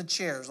 just sitting in the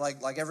chairs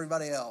like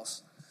everybody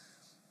else.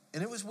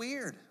 And it was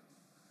weird.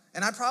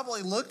 And I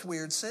probably looked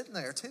weird sitting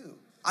there too.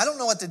 I don't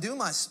know what to do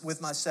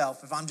with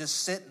myself if I'm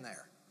just sitting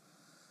there.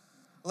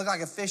 I look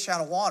like a fish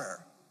out of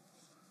water.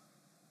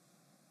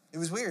 It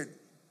was weird.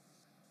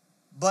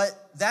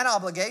 But that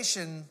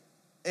obligation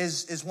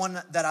is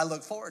one that I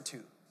look forward to.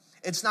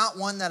 It's not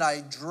one that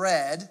I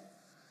dread.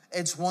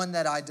 It's one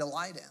that I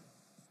delight in.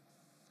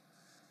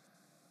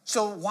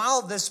 So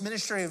while this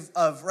ministry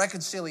of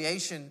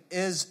reconciliation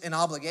is an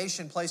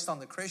obligation placed on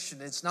the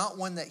Christian, it's not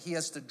one that he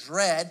has to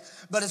dread,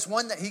 but it's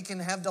one that he can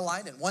have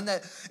delight in. One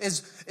that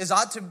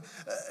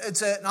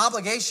it's an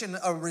obligation,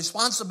 a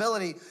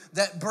responsibility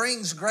that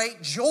brings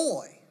great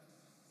joy.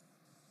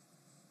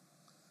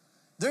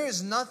 There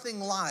is nothing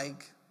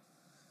like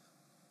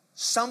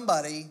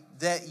somebody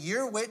that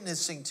you're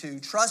witnessing to,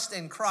 trust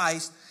in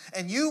Christ,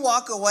 and you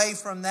walk away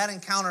from that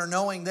encounter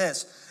knowing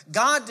this: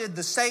 God did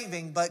the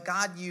saving, but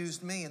God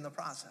used me in the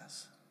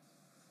process.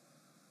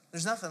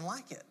 There's nothing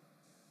like it.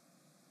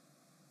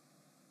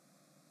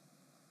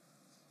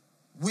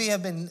 We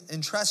have been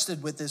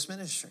entrusted with this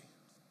ministry.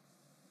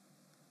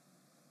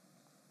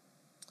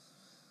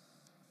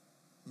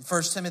 In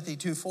 1 Timothy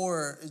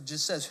 2:4, it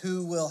just says,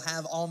 who will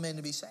have all men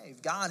to be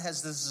saved? God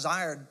has this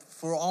desire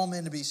for all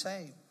men to be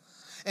saved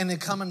and to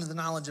come into the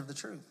knowledge of the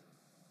truth.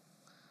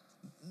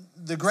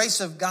 The grace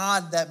of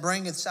God that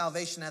bringeth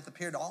salvation hath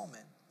appeared to all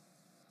men.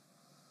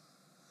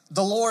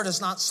 The Lord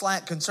is not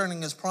slack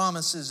concerning his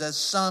promises, as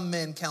some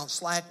men count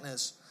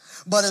slackness,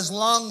 but is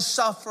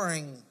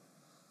long-suffering,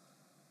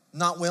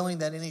 not willing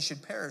that any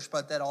should perish,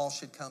 but that all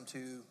should come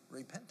to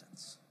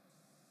repentance.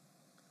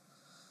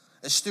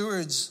 As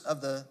stewards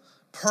of the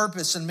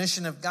purpose and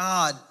mission of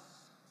God,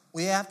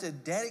 we have to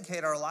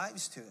dedicate our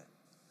lives to it.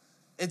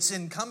 It's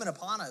incumbent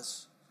upon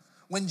us.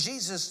 When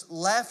Jesus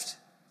left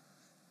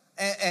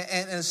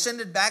and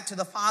ascended back to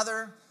the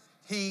Father,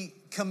 he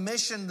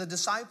commissioned the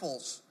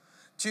disciples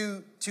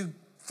to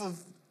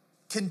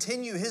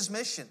continue his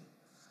mission,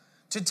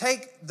 to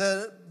take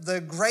the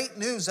great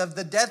news of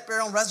the death,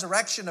 burial, and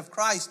resurrection of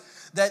Christ,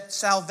 that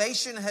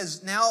salvation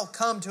has now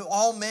come to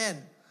all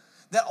men,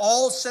 that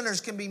all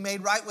sinners can be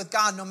made right with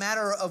God no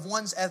matter of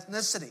one's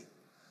ethnicity.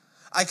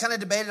 I kind of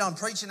debated on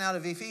preaching out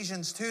of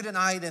Ephesians 2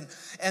 tonight,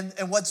 and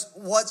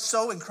what's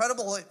so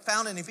incredible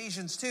found in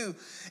Ephesians 2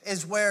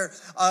 is where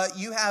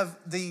you have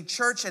the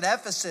church at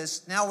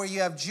Ephesus, now where you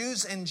have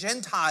Jews and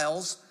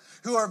Gentiles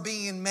who are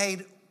being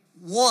made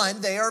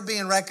one. They are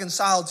being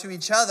reconciled to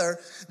each other.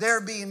 They're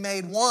being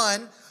made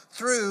one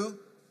through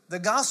the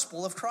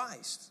gospel of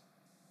Christ.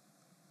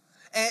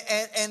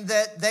 And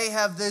that they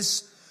have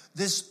this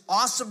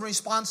awesome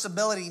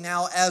responsibility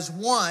now as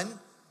one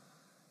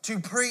to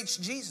preach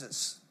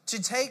Jesus,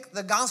 to take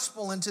the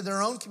gospel into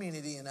their own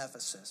community in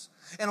Ephesus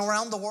and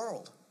around the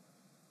world.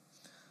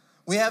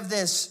 We have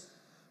this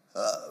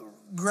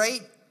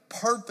great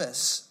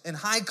purpose and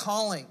high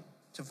calling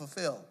to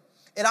fulfill.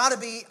 It ought to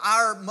be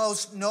our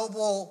most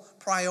noble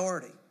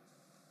priority.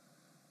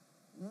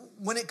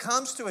 When it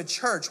comes to a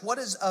church, what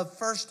is of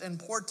first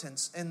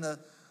importance in the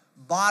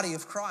body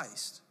of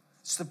Christ?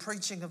 It's the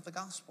preaching of the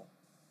gospel.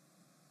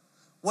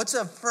 What's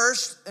of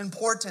first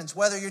importance,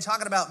 whether you're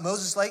talking about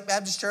Moses Lake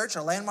Baptist Church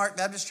or Landmark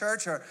Baptist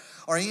Church or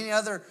any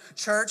other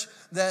church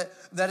that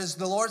is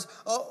the Lord's,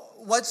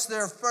 what's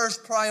their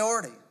first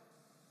priority?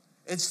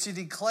 It's to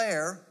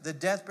declare the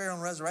death, burial,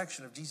 and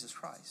resurrection of Jesus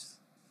Christ.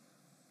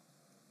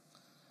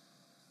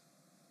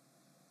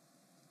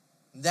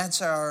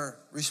 That's our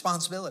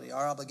responsibility,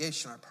 our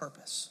obligation, our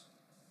purpose.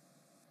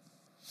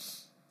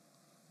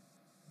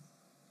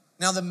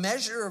 Now, the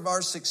measure of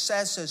our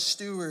success as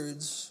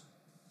stewards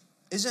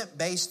isn't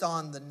based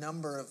on the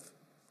number of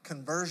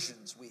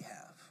conversions we have.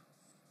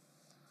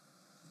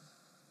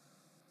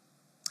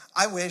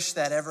 I wish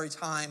that every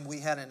time we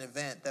had an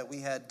event that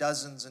we had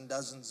dozens and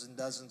dozens and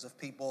dozens of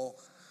people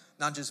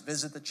not just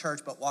visit the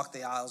church, but walk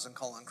the aisles and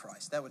call on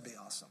Christ. That would be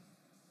awesome.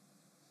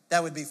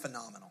 That would be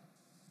phenomenal.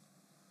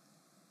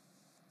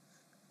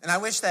 And I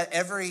wish that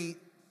every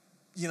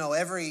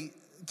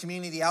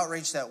community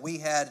outreach that we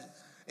had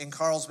in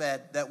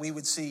Carlsbad, that we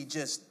would see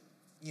just,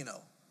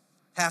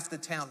 half the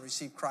town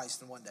receive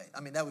Christ in one day.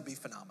 I mean, that would be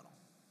phenomenal.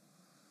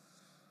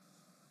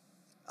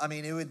 I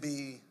mean, it would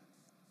be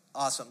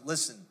awesome.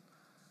 Listen,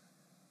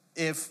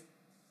 if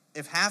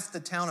half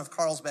the town of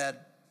Carlsbad,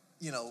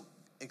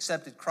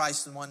 accepted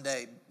Christ in one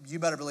day, you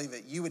better believe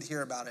it, you would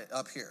hear about it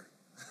up here.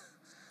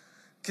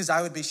 Because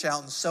I would be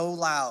shouting so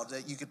loud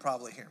that you could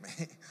probably hear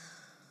me.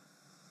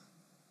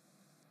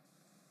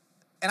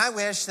 And I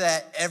wish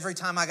that every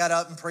time I got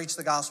up and preached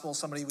the gospel,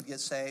 somebody would get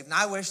saved. And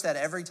I wish that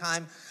every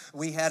time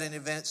we had an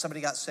event,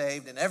 somebody got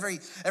saved. And every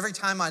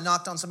time I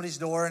knocked on somebody's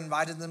door and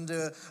invited them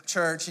to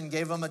church and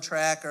gave them a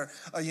tract or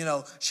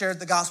shared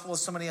the gospel with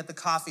somebody at the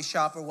coffee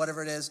shop or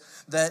whatever it is,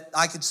 that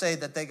I could say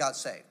that they got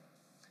saved.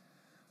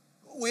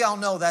 We all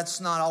know that's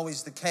not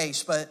always the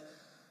case, but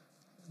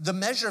the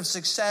measure of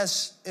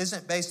success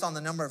isn't based on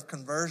the number of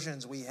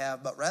conversions we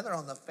have, but rather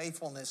on the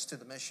faithfulness to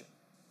the mission.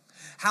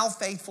 How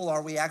faithful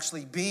are we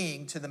actually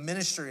being to the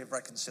ministry of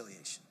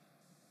reconciliation?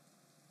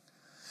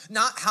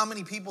 Not how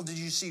many people did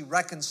you see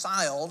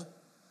reconciled,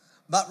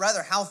 but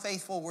rather how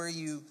faithful were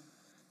you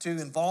to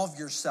involve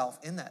yourself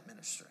in that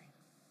ministry?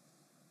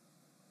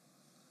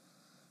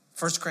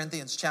 1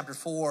 Corinthians chapter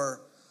 4,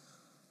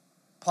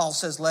 Paul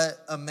says, let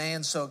a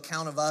man so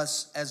account of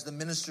us as the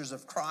ministers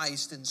of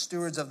Christ and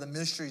stewards of the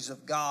mysteries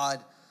of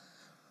God.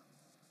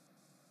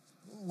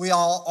 We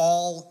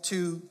all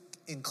to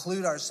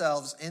include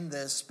ourselves in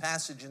this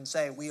passage and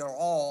say we are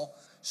all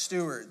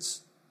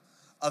stewards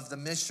of the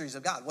mysteries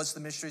of God. What's the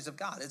mysteries of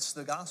God? It's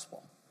the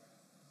gospel.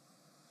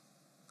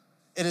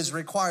 It is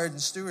required in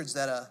stewards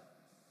that a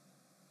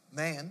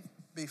man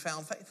be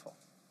found faithful.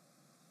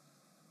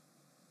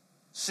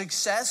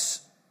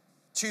 Success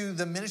to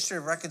the ministry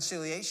of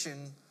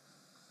reconciliation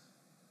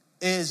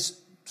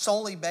is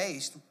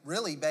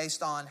really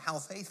based on how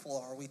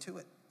faithful are we to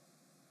it.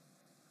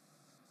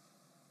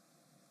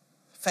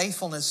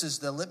 Faithfulness is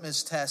the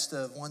litmus test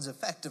of one's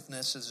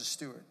effectiveness as a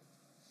steward.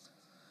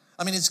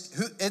 I mean,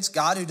 it's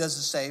God who does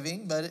the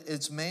saving, but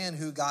it's man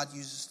who God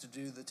uses to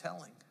do the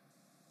telling.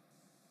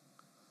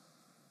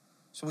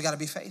 So we got to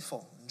be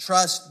faithful and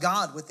trust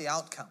God with the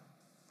outcome.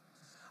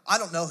 I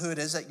don't know who it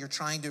is that you're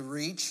trying to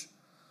reach.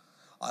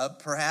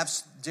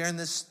 Perhaps during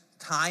this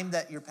time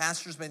that your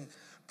pastor's been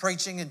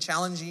preaching and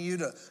challenging you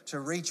to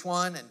reach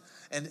one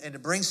and to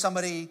bring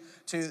somebody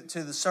to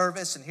the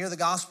service and hear the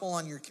gospel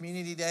on your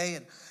community day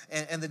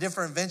and the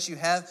different events you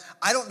have.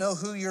 I don't know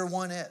who your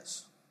one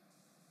is.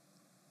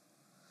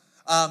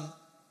 But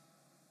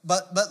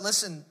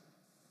listen,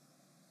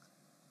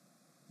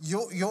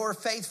 your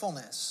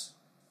faithfulness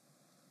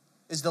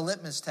is the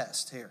litmus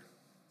test here.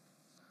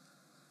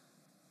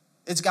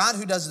 It's God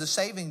who does the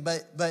saving,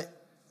 but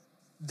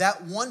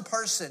that one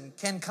person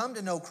can come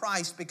to know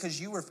Christ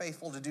because you were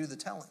faithful to do the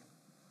telling.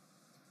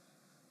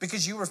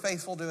 Because you were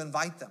faithful to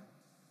invite them.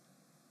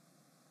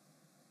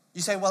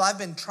 You say, well, I've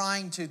been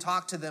trying to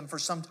talk to them for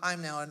some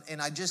time now,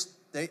 and I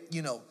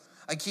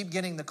keep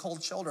getting the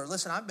cold shoulder.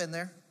 Listen, I've been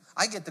there.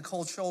 I get the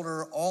cold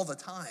shoulder all the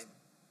time.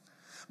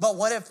 But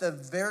what if the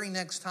very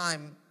next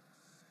time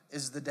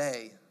is the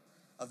day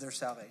of their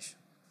salvation?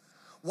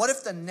 What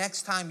if the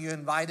next time you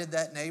invited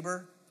that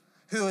neighbor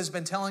who has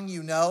been telling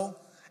you no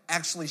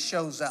actually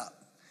shows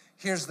up,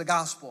 hears the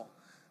gospel,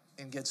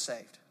 and gets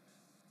saved?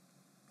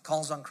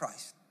 Calls on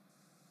Christ.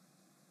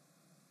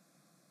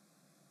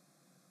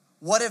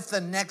 What if the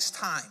next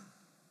time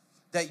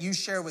that you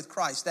share with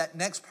Christ, that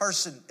next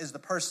person is the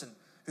person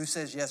who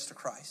says yes to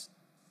Christ?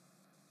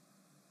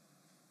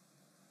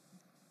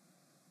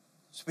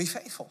 So be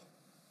faithful.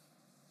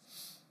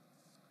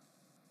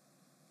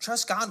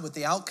 Trust God with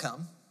the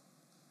outcome.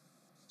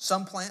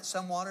 Some plant,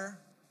 some water,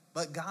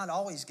 but God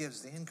always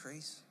gives the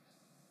increase.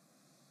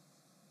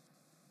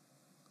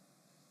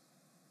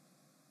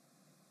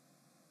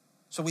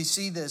 So we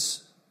see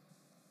this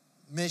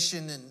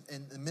mission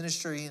and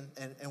ministry,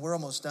 and we're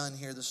almost done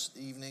here this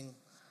evening.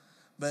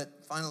 But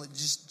finally,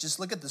 just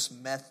look at this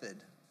method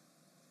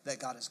that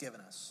God has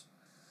given us.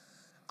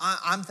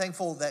 I'm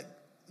thankful that,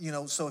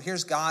 so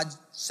here's God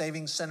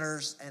saving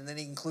sinners, and then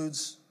he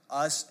includes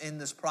us in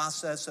this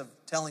process of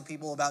telling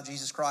people about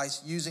Jesus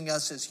Christ, using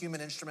us as human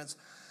instruments.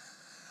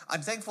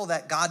 I'm thankful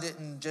that God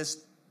didn't just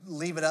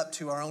leave it up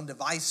to our own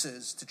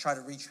devices to try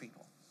to reach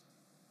people.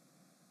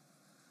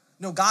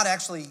 No, God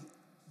actually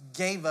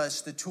gave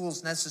us the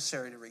tools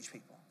necessary to reach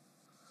people.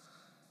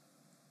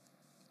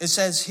 It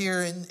says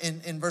here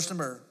in verse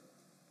number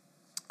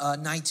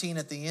 19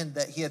 at the end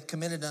that he hath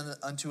committed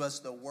unto us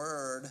the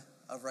word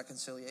of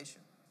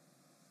reconciliation.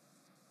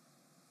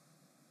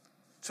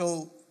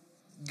 So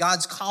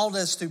God's called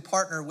us to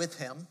partner with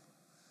him.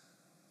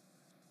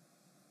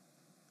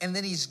 And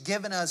then he's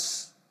given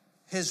us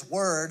his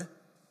word,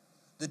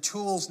 the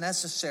tools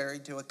necessary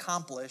to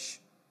accomplish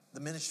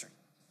the ministry,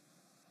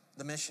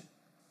 the mission.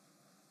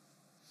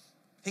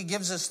 He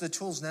gives us the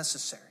tools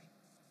necessary.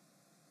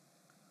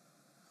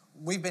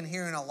 We've been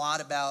hearing a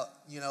lot about,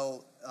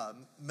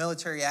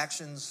 military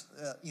actions,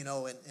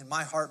 and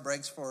my heart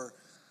breaks for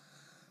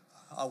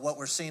what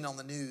we're seeing on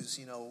the news,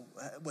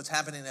 what's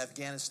happening in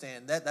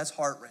Afghanistan. That's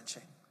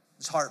heart-wrenching.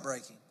 It's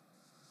heartbreaking.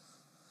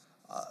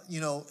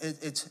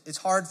 It's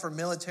hard for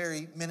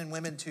military men and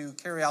women to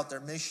carry out their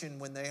mission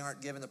when they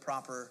aren't given the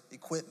proper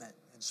equipment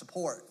and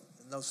support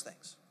and those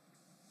things.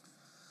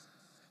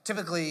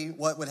 Typically,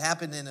 what would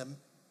happen in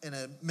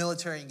a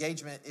military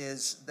engagement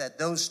is that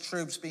those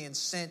troops being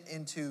sent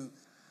into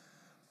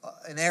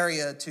an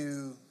area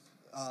to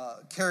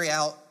carry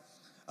out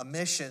a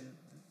mission,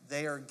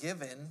 they are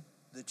given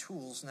the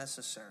tools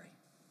necessary.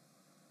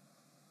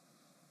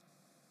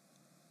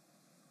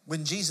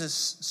 When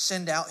Jesus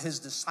sent out his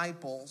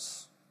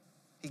disciples,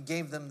 he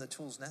gave them the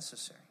tools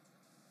necessary.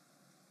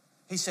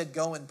 He said,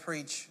 go and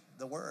preach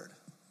the word.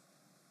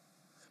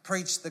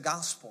 Preach the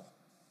gospel,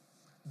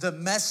 the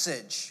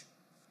message.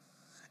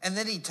 And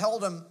then he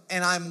told them,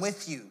 and I'm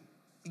with you.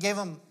 He gave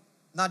them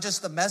not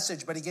just the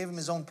message, but he gave them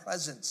his own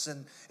presence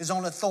and his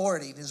own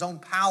authority and his own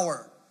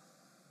power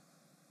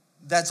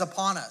that's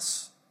upon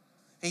us.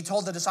 He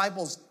told the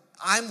disciples,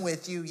 I'm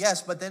with you,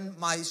 yes, but then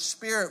my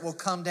spirit will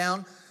come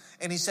down.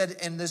 And he said,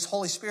 and this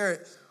Holy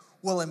Spirit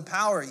will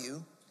empower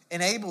you,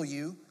 enable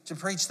you to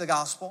preach the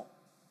gospel.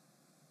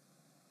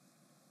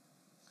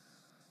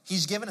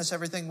 He's given us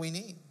everything we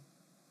need.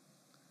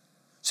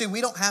 See,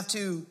 we don't have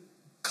to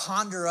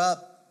conjure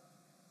up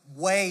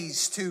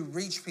ways to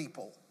reach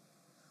people.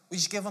 We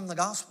just give them the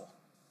gospel.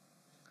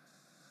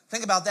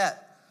 Think about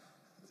that.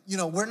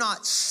 We're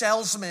not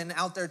salesmen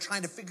out there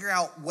trying to figure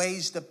out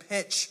ways to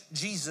pitch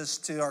Jesus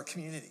to our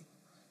community.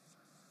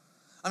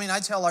 I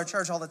tell our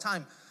church all the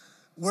time,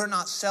 we're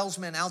not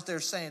salesmen out there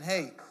saying,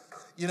 hey,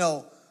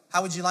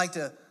 how would you like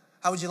to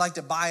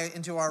buy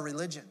into our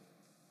religion?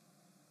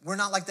 We're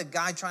not like the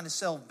guy trying to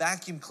sell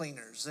vacuum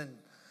cleaners and,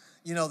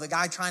 the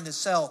guy trying to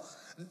sell,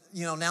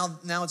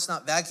 now it's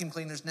not vacuum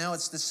cleaners. Now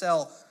it's to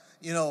sell,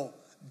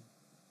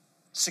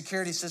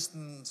 security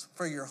systems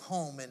for your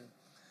home.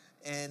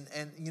 And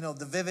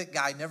the Vivint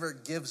guy never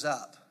gives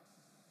up.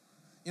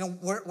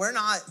 We're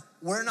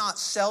not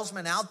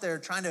salesmen out there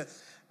trying to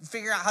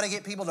figure out how to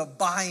get people to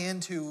buy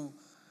into,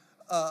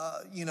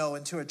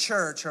 into a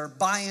church or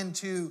buy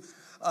into,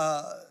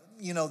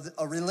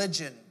 a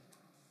religion.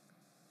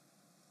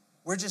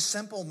 We're just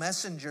simple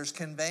messengers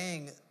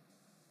conveying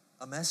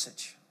a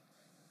message.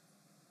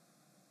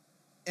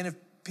 And if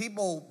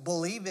people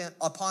believe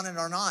upon it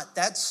or not,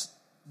 that's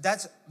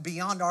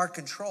beyond our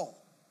control.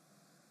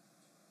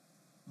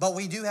 But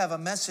we do have a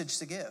message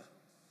to give.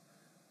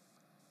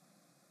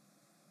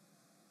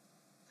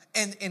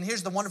 And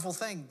here's the wonderful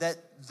thing, that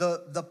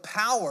the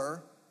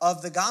power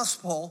of the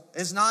gospel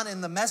is not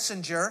in the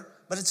messenger,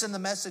 but it's in the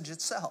message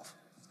itself.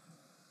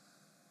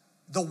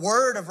 The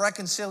word of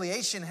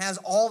reconciliation has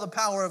all the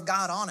power of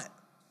God on it.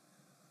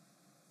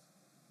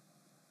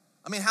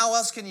 How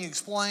else can you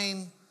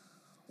explain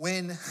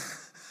when,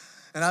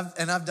 and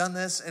I've done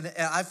this, and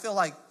I feel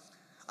like,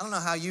 I don't know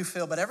how you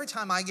feel, but every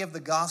time I give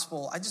the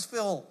gospel, I just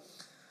feel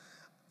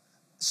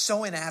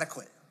so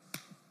inadequate,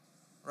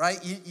 right?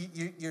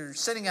 You're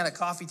sitting at a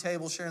coffee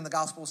table sharing the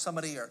gospel with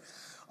somebody, or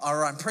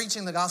I'm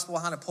preaching the gospel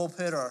behind a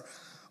pulpit, or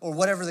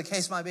whatever the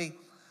case might be,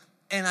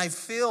 and I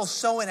feel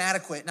so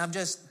inadequate, and I'm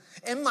just,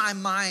 in my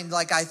mind,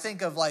 I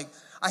think of I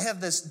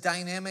have this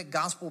dynamic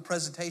gospel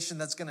presentation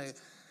that's going to,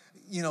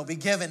 be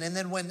given, and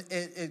then when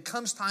it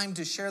comes time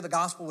to share the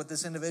gospel with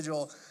this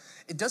individual,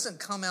 it doesn't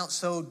come out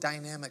so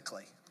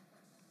dynamically.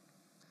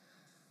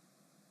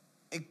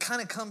 It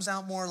kind of comes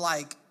out more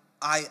like,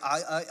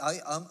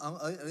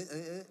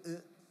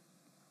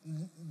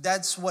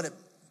 that's what it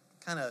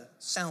kind of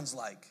sounds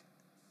like.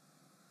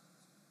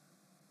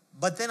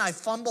 But then I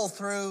fumble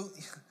through,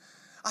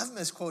 I've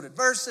misquoted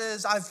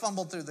verses, I've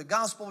fumbled through the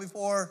gospel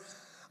before.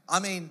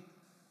 I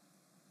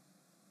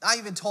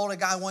even told a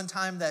guy one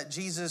time that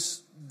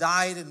Jesus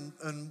died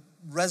and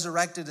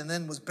resurrected and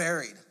then was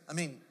buried.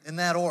 In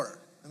that order.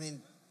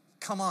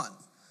 Come on.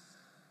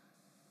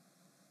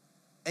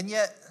 And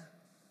yet,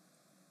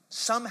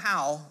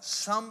 somehow,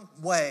 some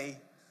way,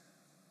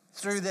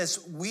 through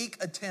this weak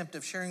attempt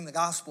of sharing the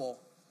gospel,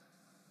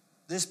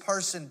 this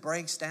person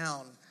breaks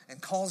down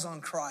and calls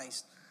on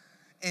Christ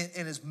and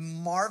is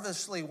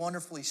marvelously,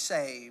 wonderfully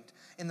saved,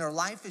 and their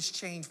life is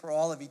changed for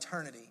all of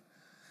eternity.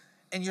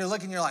 And you're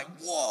looking, you're like,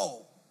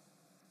 whoa,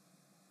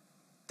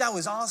 that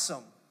was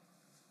awesome.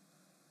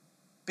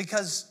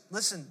 Because,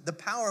 listen, the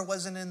power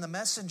wasn't in the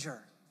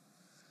messenger.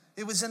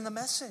 It was in the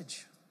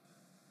message.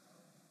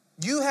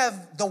 You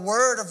have the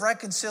word of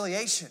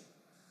reconciliation.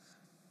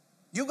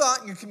 You go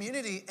out in your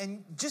community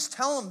and just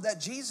tell them that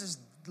Jesus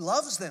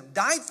loves them,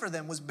 died for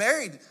them, was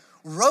buried,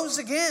 rose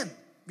again.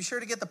 Be sure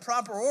to get the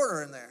proper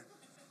order in there.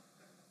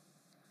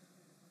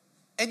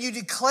 And you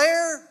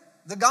declare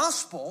the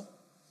gospel,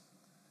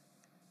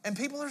 and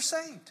people are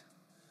saved.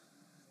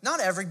 Not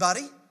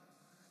everybody.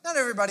 Not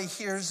everybody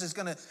hears is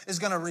going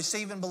to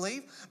receive and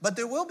believe, but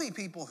there will be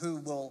people who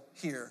will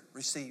hear,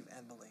 receive,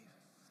 and believe.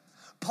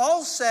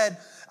 Paul said,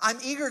 I'm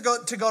eager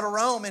to go to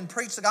Rome and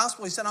preach the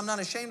gospel. He said, I'm not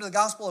ashamed of the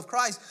gospel of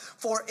Christ,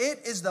 for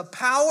it is the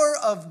power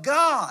of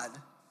God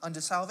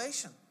unto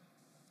salvation.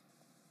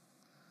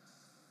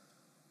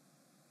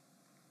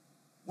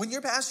 When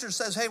your pastor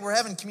says, hey, we're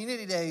having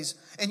community days,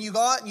 and you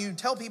go out and you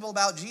tell people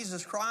about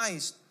Jesus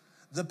Christ,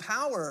 the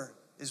power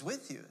is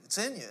with you. It's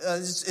in you.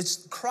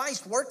 It's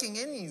Christ working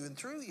in you and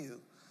through you.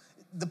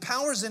 The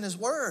power's in his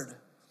word.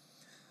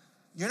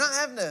 You're not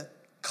having to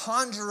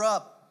conjure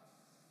up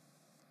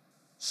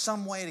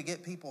some way to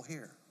get people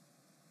here.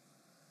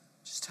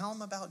 Just tell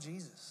them about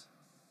Jesus.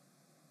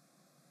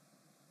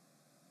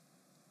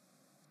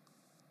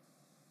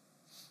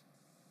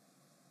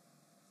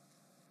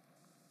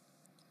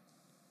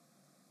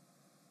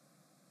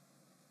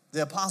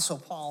 The Apostle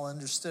Paul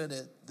understood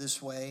it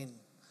this way.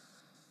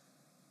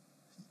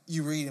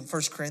 You read in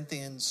 1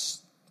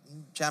 Corinthians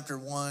chapter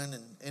 1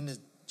 and into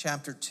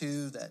chapter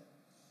 2 that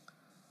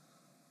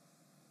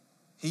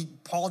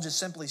Paul just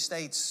simply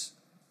states,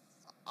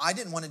 I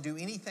didn't want to do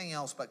anything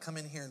else but come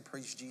in here and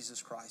preach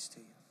Jesus Christ to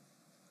you.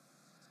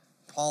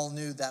 Paul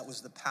knew that was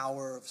the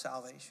power of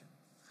salvation.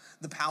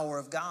 The power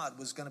of God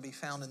was going to be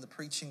found in the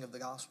preaching of the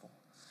gospel.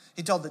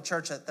 He told the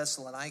church at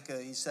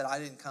Thessalonica, he said, I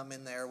didn't come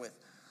in there with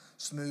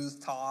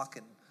smooth talk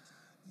and,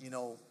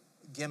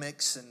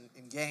 gimmicks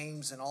and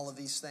games and all of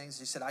these things.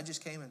 He said, I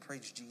just came and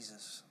preached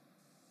Jesus.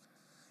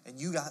 And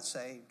you got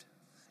saved.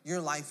 Your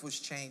life was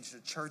changed.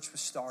 The church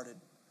was started.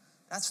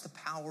 That's the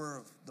power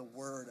of the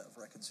word of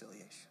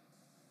reconciliation.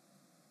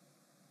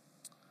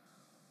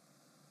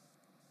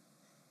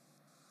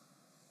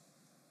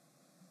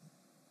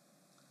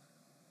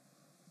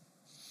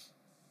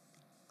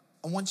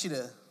 I want you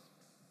to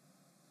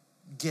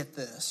get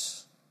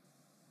this.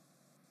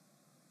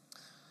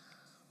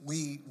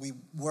 We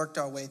worked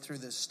our way through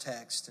this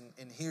text,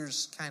 and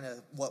here's kind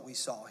of what we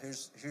saw.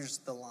 Here's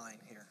the line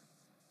here.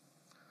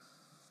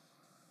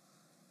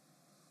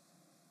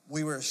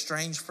 We were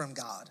estranged from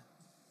God.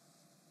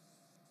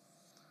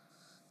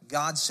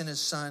 God sent his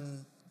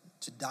son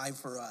to die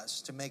for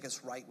us, to make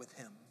us right with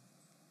him.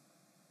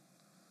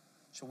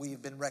 So we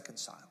have been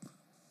reconciled.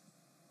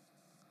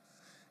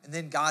 And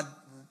then God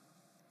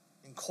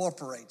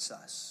incorporates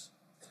us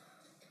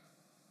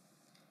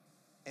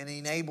and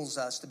enables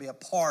us to be a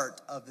part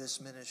of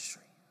this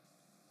ministry,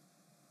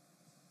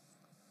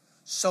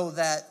 so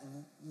that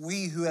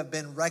we who have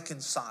been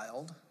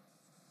reconciled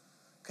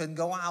can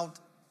go out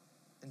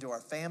into our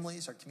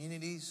families, our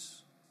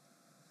communities,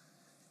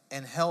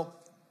 and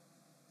help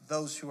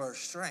those who are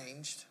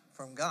estranged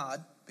from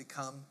God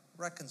become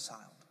reconciled.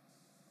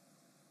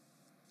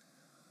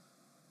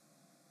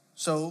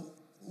 So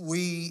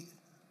we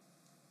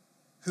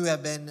who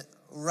have been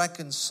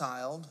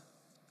reconciled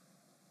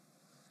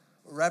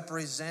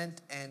represent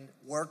and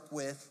work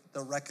with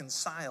the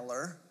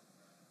reconciler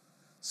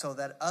so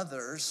that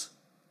others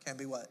can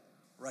be what?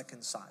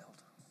 Reconciled.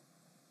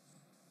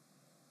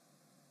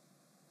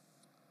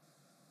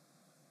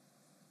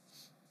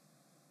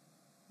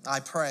 I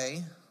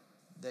pray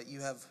that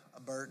you have a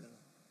burden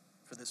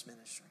for this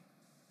ministry.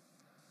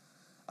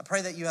 I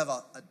pray that you have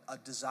a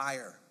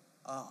desire,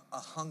 a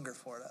hunger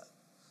for it.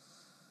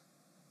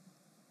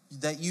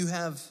 That you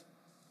have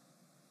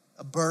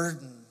a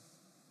burden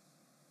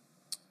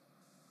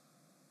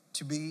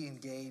to be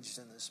engaged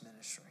in this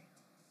ministry.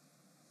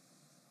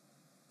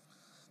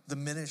 The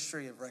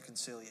ministry of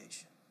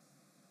reconciliation.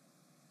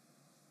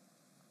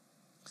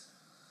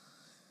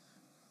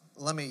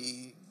 Let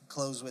me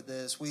close with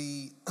this.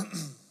 We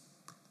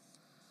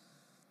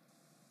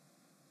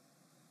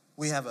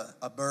have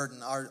a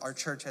burden. Our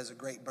church has a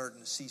great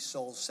burden to see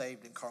souls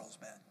saved in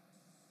Carlsbad,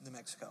 New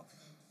Mexico.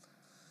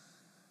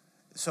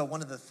 So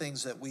one of the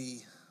things that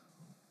we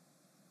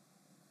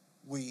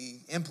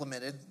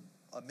implemented,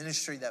 a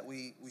ministry that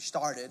we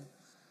started,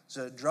 is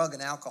a drug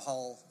and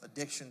alcohol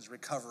addictions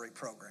recovery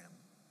program.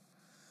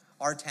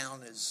 Our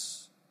town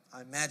is,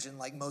 I imagine,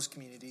 like most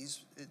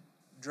communities,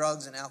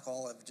 drugs and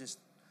alcohol have just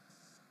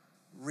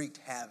wreaked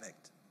havoc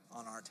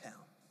on our town.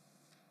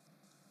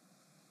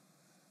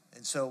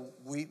 And so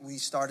we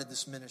started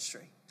this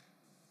ministry.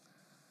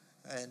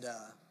 And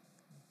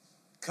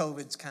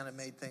COVID's kind of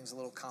made things a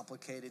little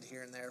complicated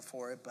here and there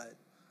for it, but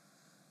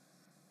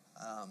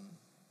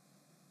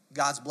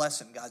God's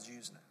blessing, God's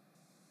using it.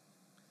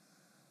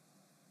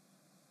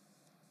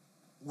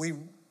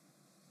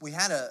 We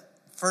had a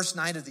first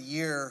night of the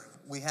year,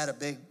 we had a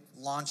big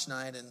launch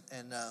night,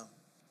 and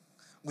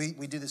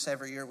we do this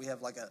every year. We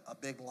have like a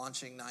big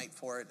launching night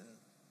for it.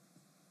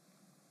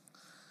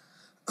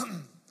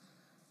 And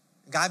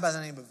a guy by the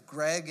name of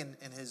Greg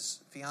and his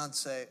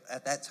fiance,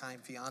 at that time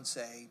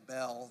fiance,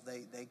 Belle,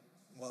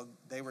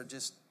 they were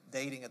just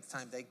dating at the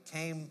time. They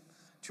came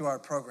to our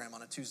program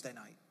on a Tuesday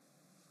night.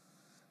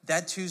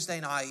 That Tuesday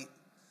night,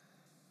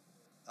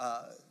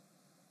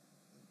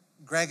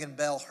 Greg and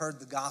Belle heard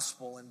the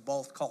gospel and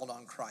both called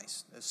on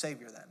Christ as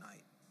Savior that night.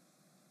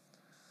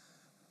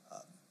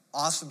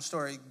 Awesome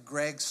story.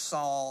 Greg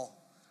saw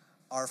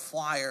our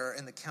flyer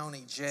in the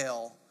county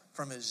jail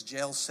from his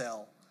jail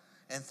cell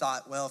and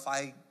thought, well, if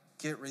I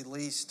get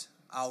released,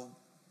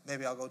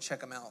 maybe I'll go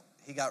check him out.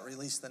 He got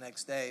released the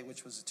next day,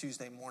 which was a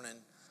Tuesday morning,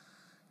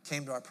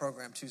 came to our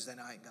program Tuesday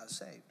night and got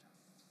saved.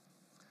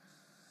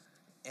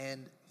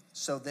 And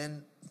so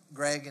then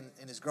Greg and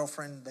his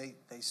girlfriend, they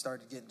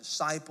started getting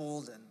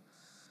discipled and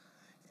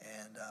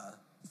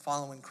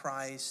following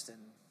Christ. And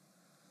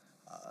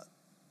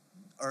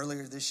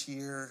earlier this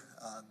year,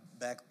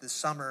 back this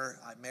summer,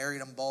 I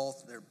married them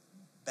both. They're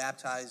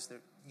baptized.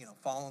 They're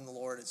following the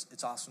Lord.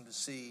 It's awesome to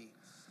see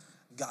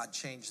God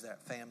change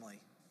that family.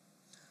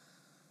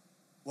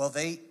 Well,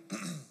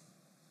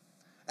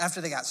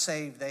 after they got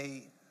saved,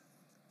 they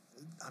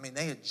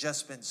had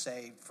just been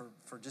saved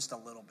for just a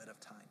little bit of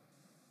time.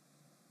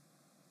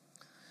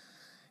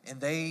 And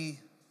they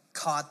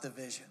caught the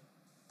vision.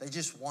 They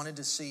just wanted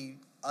to see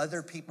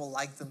other people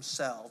like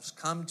themselves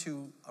come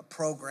to a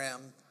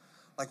program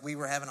like we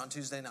were having on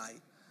Tuesday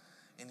night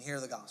and hear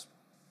the gospel.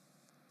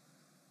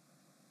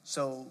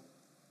 So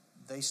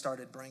they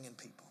started bringing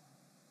people.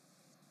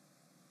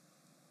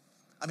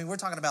 We're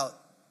talking about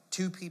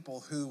two people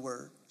who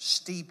were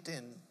steeped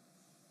in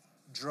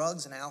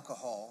drugs and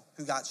alcohol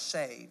who got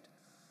saved.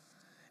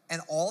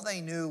 And all they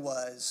knew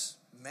was,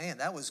 man,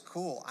 that was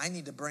cool. I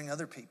need to bring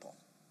other people.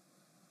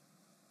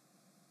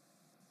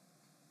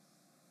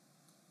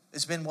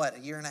 It's been, a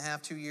year and a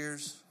half, 2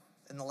 years?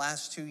 In the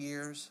last 2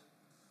 years,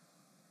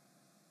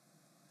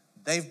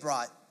 they've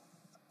brought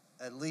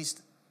at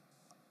least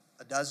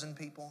a dozen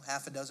people,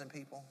 half a dozen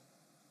people.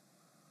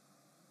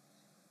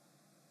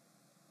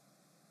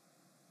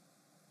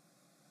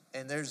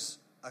 And there's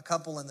a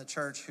couple in the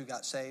church who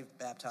got saved,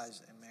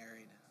 baptized, and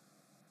married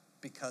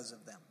because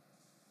of them.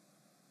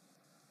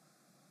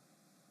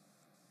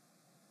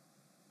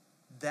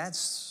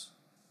 That's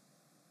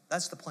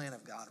the plan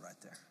of God right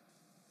there.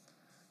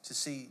 To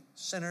see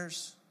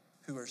sinners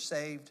who are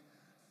saved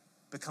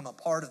become a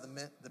part of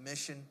the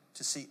mission,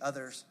 to see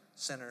others,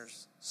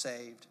 sinners,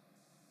 saved,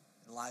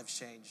 and lives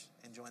changed,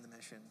 and join the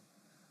mission.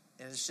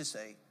 And it's just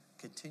a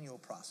continual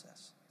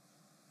process.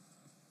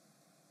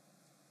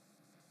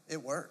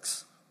 It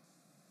works.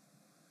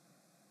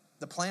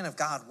 The plan of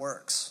God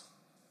works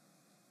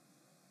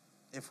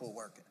if we'll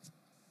work it,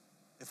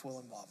 if we'll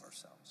involve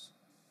ourselves.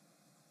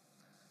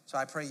 So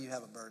I pray you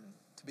have a burden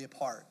to be a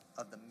part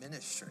of the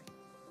ministry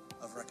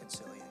of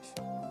reconciliation.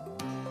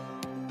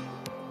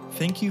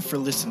 Thank you for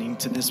listening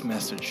to this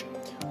message.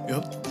 We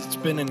hope it's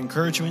been an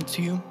encouragement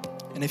to you.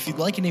 And if you'd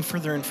like any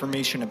further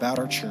information about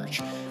our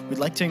church, we'd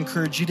like to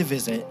encourage you to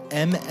visit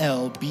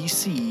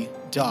mlbc.church.